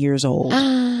 37 years old.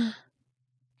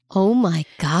 Oh, my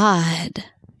God.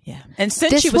 Yeah. And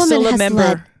since she was still a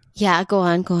member. Go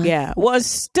on. Yeah. Well,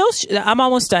 I'm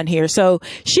almost done here. So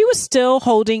she was still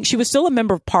a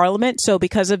member of parliament. So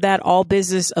because of that, all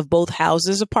business of both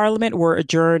houses of parliament were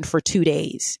adjourned for 2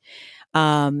 days.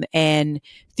 And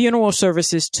funeral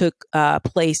services took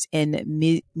place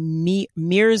in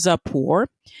Mirzapur.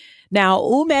 Now,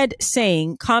 Umed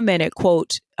Singh commented,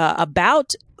 quote,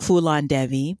 about PHOOLAN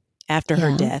DEVI after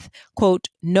her death, quote,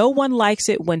 "No one likes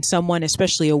it when someone,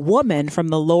 especially a woman from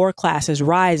the lower classes,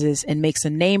 rises and makes a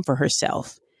name for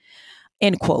herself,"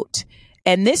 end quote.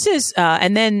 And this is,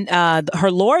 and then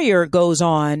her lawyer goes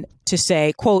on to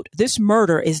say, quote, "This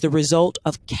murder is the result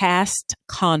of caste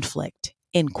conflict,"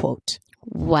 end quote.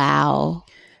 Wow.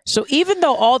 So even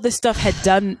though all this stuff had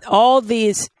done, all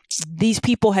these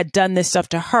people had done this stuff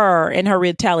to her in her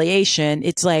retaliation,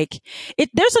 it's like,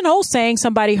 there's an old saying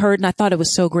somebody heard, and I thought it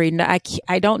was so great. And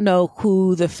I don't know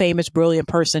who the famous, brilliant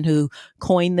person who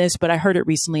coined this, but I heard it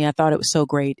recently. I thought it was so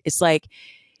great. It's like,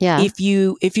 if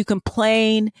you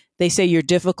complain, they say you're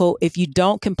difficult. If you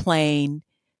don't complain,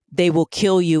 they will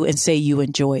kill you and say you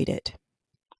enjoyed it.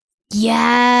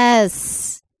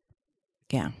 Yes.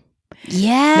 Yeah.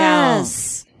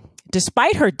 Yes. Now,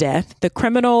 despite her death, the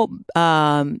criminal,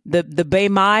 the Bai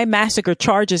Mai massacre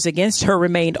charges against her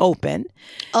remained open.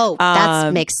 Oh,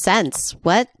 that makes sense.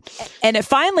 What? And it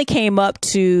finally came up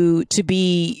to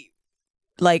be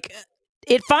like,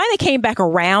 it finally came back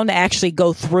around to actually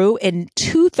go through in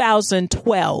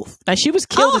 2012. Now, she was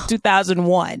killed in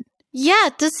 2001. Yeah,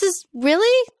 this is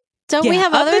really... Don't we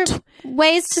have other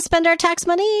ways to spend our tax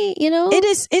money, you know? It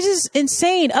is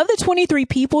insane. Of the 23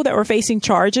 people that were facing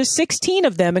charges, 16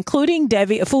 of them, including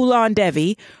PHOOLAN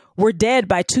DEVI, were dead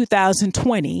by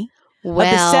 2020. Well,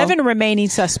 of the 7 remaining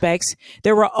suspects,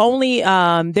 there were only 3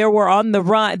 on the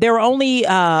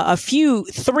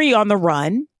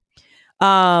run.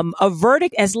 A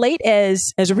verdict as late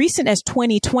as recent as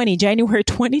 2020, January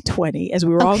 2020, as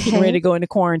we were all getting ready to go into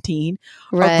quarantine.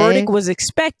 Right. A verdict was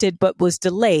expected, but was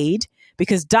delayed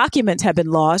because documents have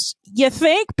been lost. You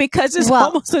think? Because it's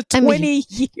almost a 20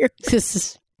 years. This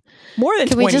is more than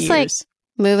 20 years. Can we just like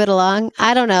move it along?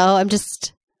 I don't know. I'm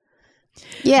just,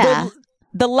 yeah.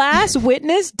 The last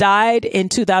witness died in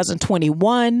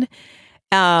 2021.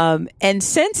 And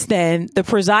since then, the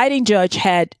presiding judge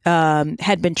had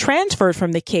been transferred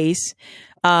from the case,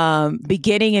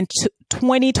 beginning in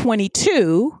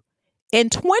 2022. In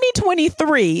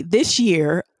 2023, this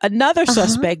year, another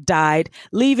suspect died,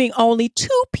 leaving only 2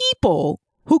 people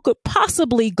who could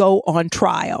possibly go on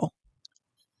trial.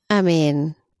 I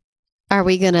mean, are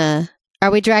we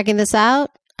dragging this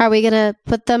out? Are we going to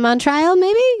put them on trial?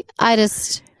 Maybe? I'm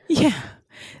just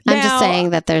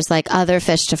saying that there's like other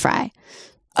fish to fry.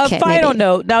 A final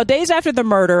note. Now, days after the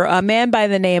murder, a man by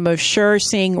the name of Sher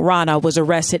Singh Rana was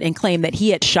arrested and claimed that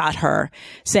he had shot her,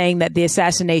 saying that the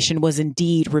assassination was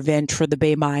indeed revenge for the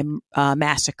Bai Mai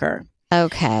massacre.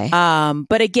 Okay.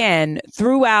 But again,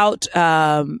 throughout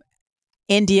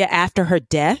India after her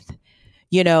death,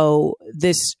 you know,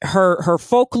 her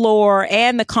folklore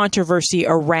and the controversy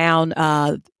around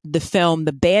the film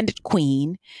The Bandit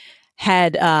Queen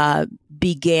had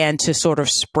began to sort of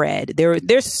spread.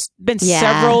 There's been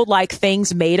several like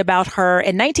things made about her.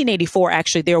 In 1984,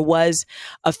 actually, there was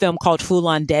a film called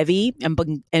PHOOLAN DEVI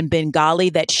in Bengali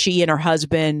that she and her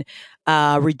husband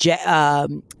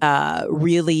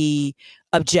really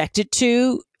objected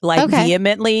to, like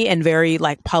vehemently and very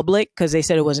like public, because they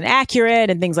said it wasn't accurate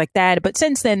and things like that. But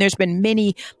since then, there's been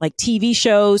many like TV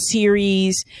shows,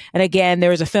 series, and again,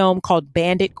 there was a film called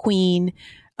Bandit Queen.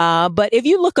 But if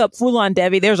you look up PHOOLAN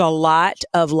DEVI, there's a lot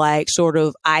of like sort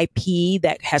of IP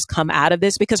that has come out of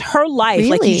this, because her life,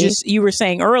 like you were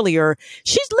saying earlier,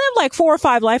 she's lived like 4 or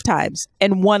 5 lifetimes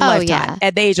in one lifetime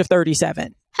at the age of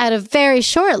 37. At a very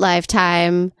short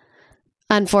lifetime,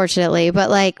 unfortunately,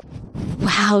 but like,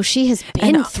 wow, she has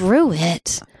been through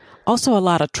it. Also a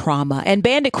lot of trauma. And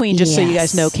Bandit Queen, just so you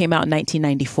guys know, came out in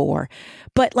 1994.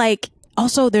 But like,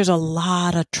 also there's a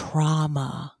lot of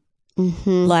trauma.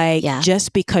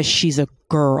 Just because she's a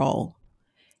girl.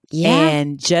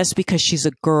 And just because she's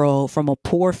a girl from a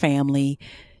poor family,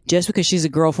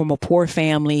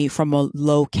 from a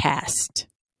low caste.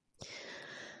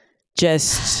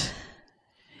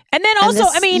 And then also,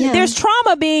 there's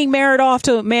trauma being married off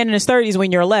to a man in his 30s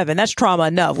when you're 11. That's trauma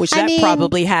enough, which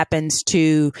probably happens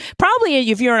to,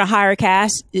 if you're in a higher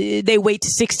caste, they wait to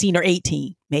 16 or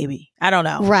 18, maybe. I don't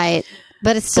know. Right.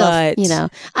 But it's still, you know,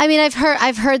 I mean,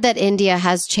 I've heard that India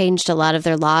has changed a lot of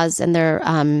their laws and their,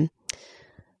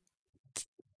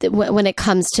 when it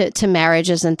comes to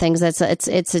marriages and things. It's a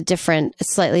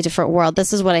slightly different world.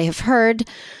 This is what I have heard,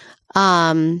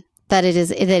 that it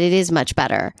is much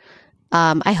better.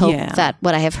 I hope that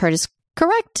what I have heard is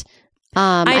correct.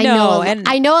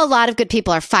 I know a lot of good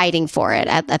people are fighting for it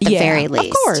at the very least.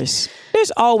 Of course.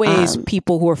 There's always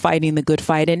people who are fighting the good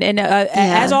fight. And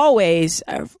as always,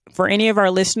 for any of our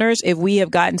listeners, if we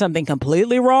have gotten something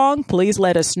completely wrong, please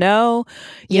let us know.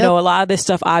 You know, a lot of this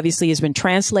stuff obviously has been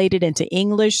translated into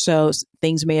English, so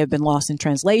things may have been lost in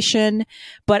translation.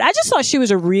 But I just thought she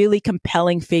was a really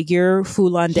compelling figure,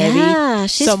 PHOOLAN DEVI. Yeah,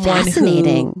 she's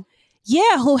fascinating.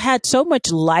 Who had so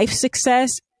much life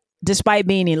success despite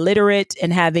being illiterate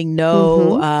and having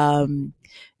no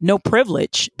no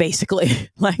privilege, basically.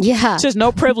 Like, she has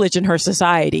no privilege in her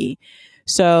society.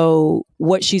 So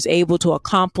what she's able to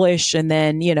accomplish, and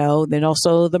then, then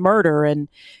also the murder, and,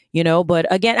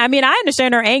 but again, I mean, I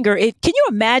understand her anger. Can you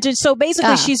imagine? So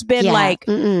basically she's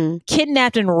been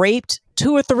kidnapped and raped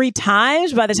 2 or 3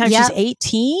 times by the time she's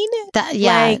 18.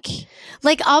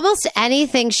 Like almost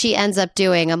anything she ends up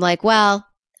doing, I'm like, well,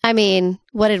 I mean,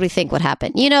 what did we think would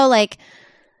happen? Like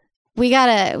we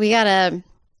gotta,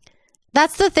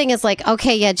 that's the thing is like,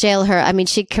 okay, yeah, jail her. I mean,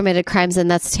 she committed crimes and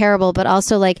that's terrible. But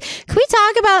also like, can we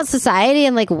talk about society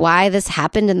and like why this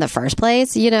happened in the first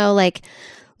place? Like,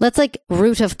 let's like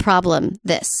root of problem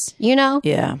this,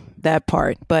 Yeah, that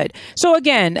part. But so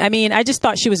again, I mean, I just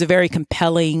thought she was a very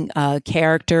compelling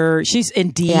character. She's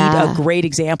indeed a great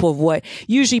example of what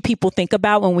usually people think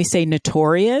about when we say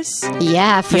notorious.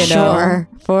 Yeah, for sure.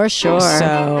 For sure.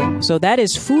 So that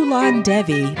is PHOOLAN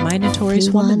DEVI, my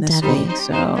notorious woman this week.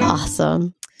 So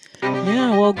awesome.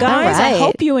 Yeah, well, guys, I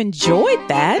hope you enjoyed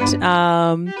that.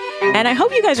 And I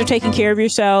hope you guys are taking care of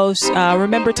yourselves.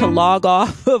 Remember to log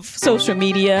off of social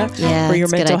media for your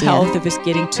mental health if it's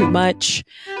getting too much.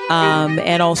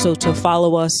 And also to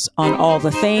follow us on all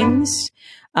the things.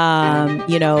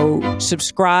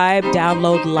 Subscribe,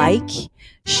 download, like,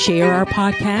 share our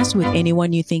podcast with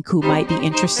anyone you think who might be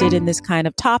interested in this kind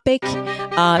of topic.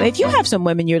 If you have some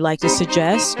women you'd like to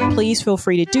suggest, please feel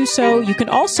free to do so. You can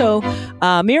also,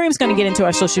 Miriam's going to get into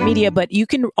our social media, but you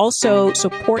can also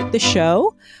support the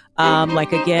show. Like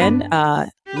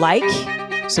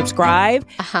subscribe,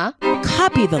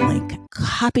 copy the link,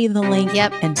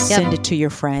 and send it to your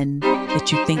friend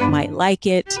that you think might like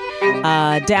it.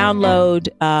 Download,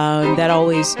 that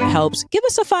always helps. Give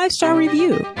us a 5-star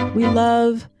review. We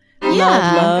love.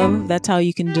 That's how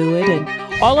you can do it. And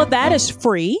all of that is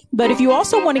free. But if you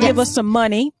also want to give us some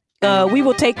money, we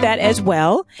will take that as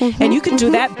well. And you can do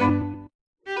that.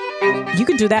 You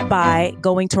can do that by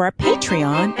going to our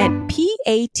Patreon at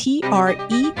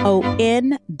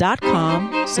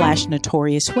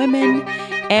patreon.com/notoriouswomen.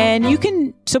 And you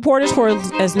can support us for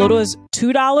as little as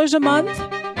 $2 a month.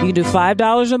 You can do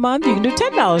 $5 a month. You can do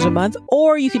 $10 a month,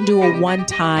 or you can do a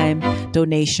one-time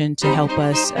donation to help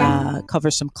us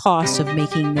cover some costs of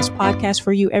making this podcast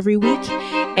for you every week.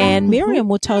 And Miriam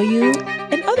will tell you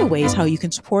in other ways how you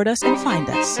can support us and find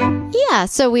us. Yeah,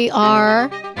 so we are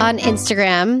on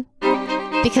Instagram.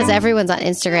 Because everyone's on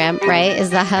Instagram, right?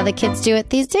 Is that how the kids do it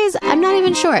these days? I'm not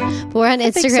even sure. But we're on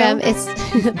Instagram. I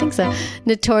think so.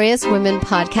 Notorious Women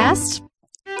Podcast.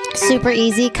 Super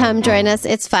easy. Come join us.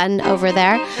 It's fun over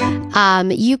there.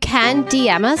 You can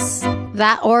DM us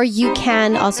or you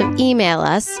can also email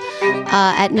us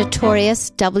at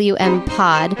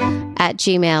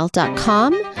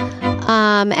notoriouswmpod@gmail.com.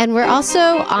 And we're also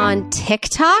on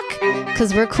TikTok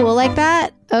because we're cool like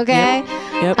that. Okay.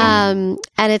 Yep. And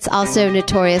it's also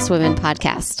Notorious Women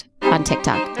Podcast on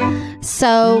TikTok.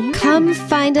 So come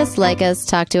find us, like us,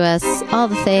 talk to us, all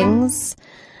the things.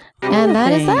 And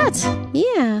that is that.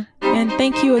 Yeah. And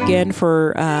thank you again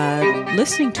for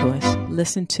listening to us.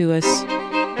 Listen to us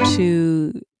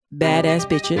to badass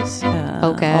bitches.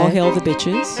 Okay. All hail the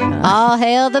bitches. All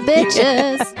hail the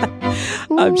bitches.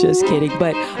 I'm just kidding.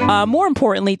 But more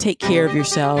importantly, take care of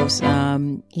yourselves.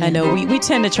 I know we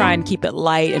tend to try and keep it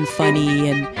light and funny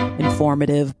and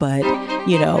informative, but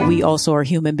we also are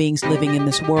human beings living in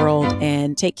this world,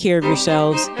 and take care of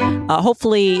yourselves.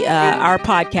 Hopefully our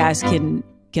podcast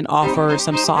can offer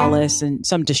some solace and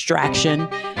some distraction.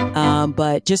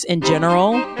 But just in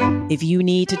general, if you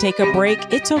need to take a break,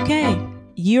 it's okay.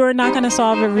 You're not going to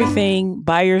solve everything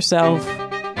by yourself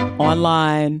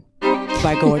online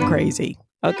by going crazy.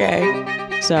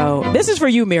 Okay. So this is for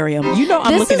you, Miriam.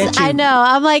 I'm looking at you. I know.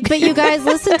 I'm like, but you guys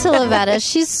listen to Lavetta.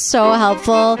 She's so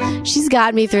helpful. She's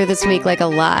got me through this week like a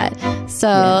lot.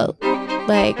 So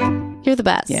like, you're the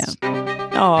best. Yeah.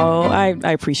 Oh, I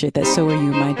appreciate that. So are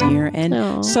you, my dear.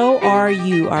 And so are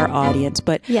you, our audience.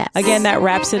 But again, that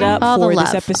wraps it up for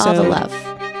this episode. All the love.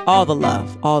 All the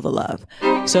love. All the love.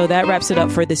 So that wraps it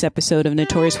up for this episode of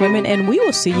Notorious Women. And we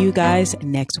will see you guys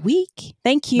next week.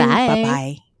 Thank you. Bye.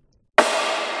 Bye-bye.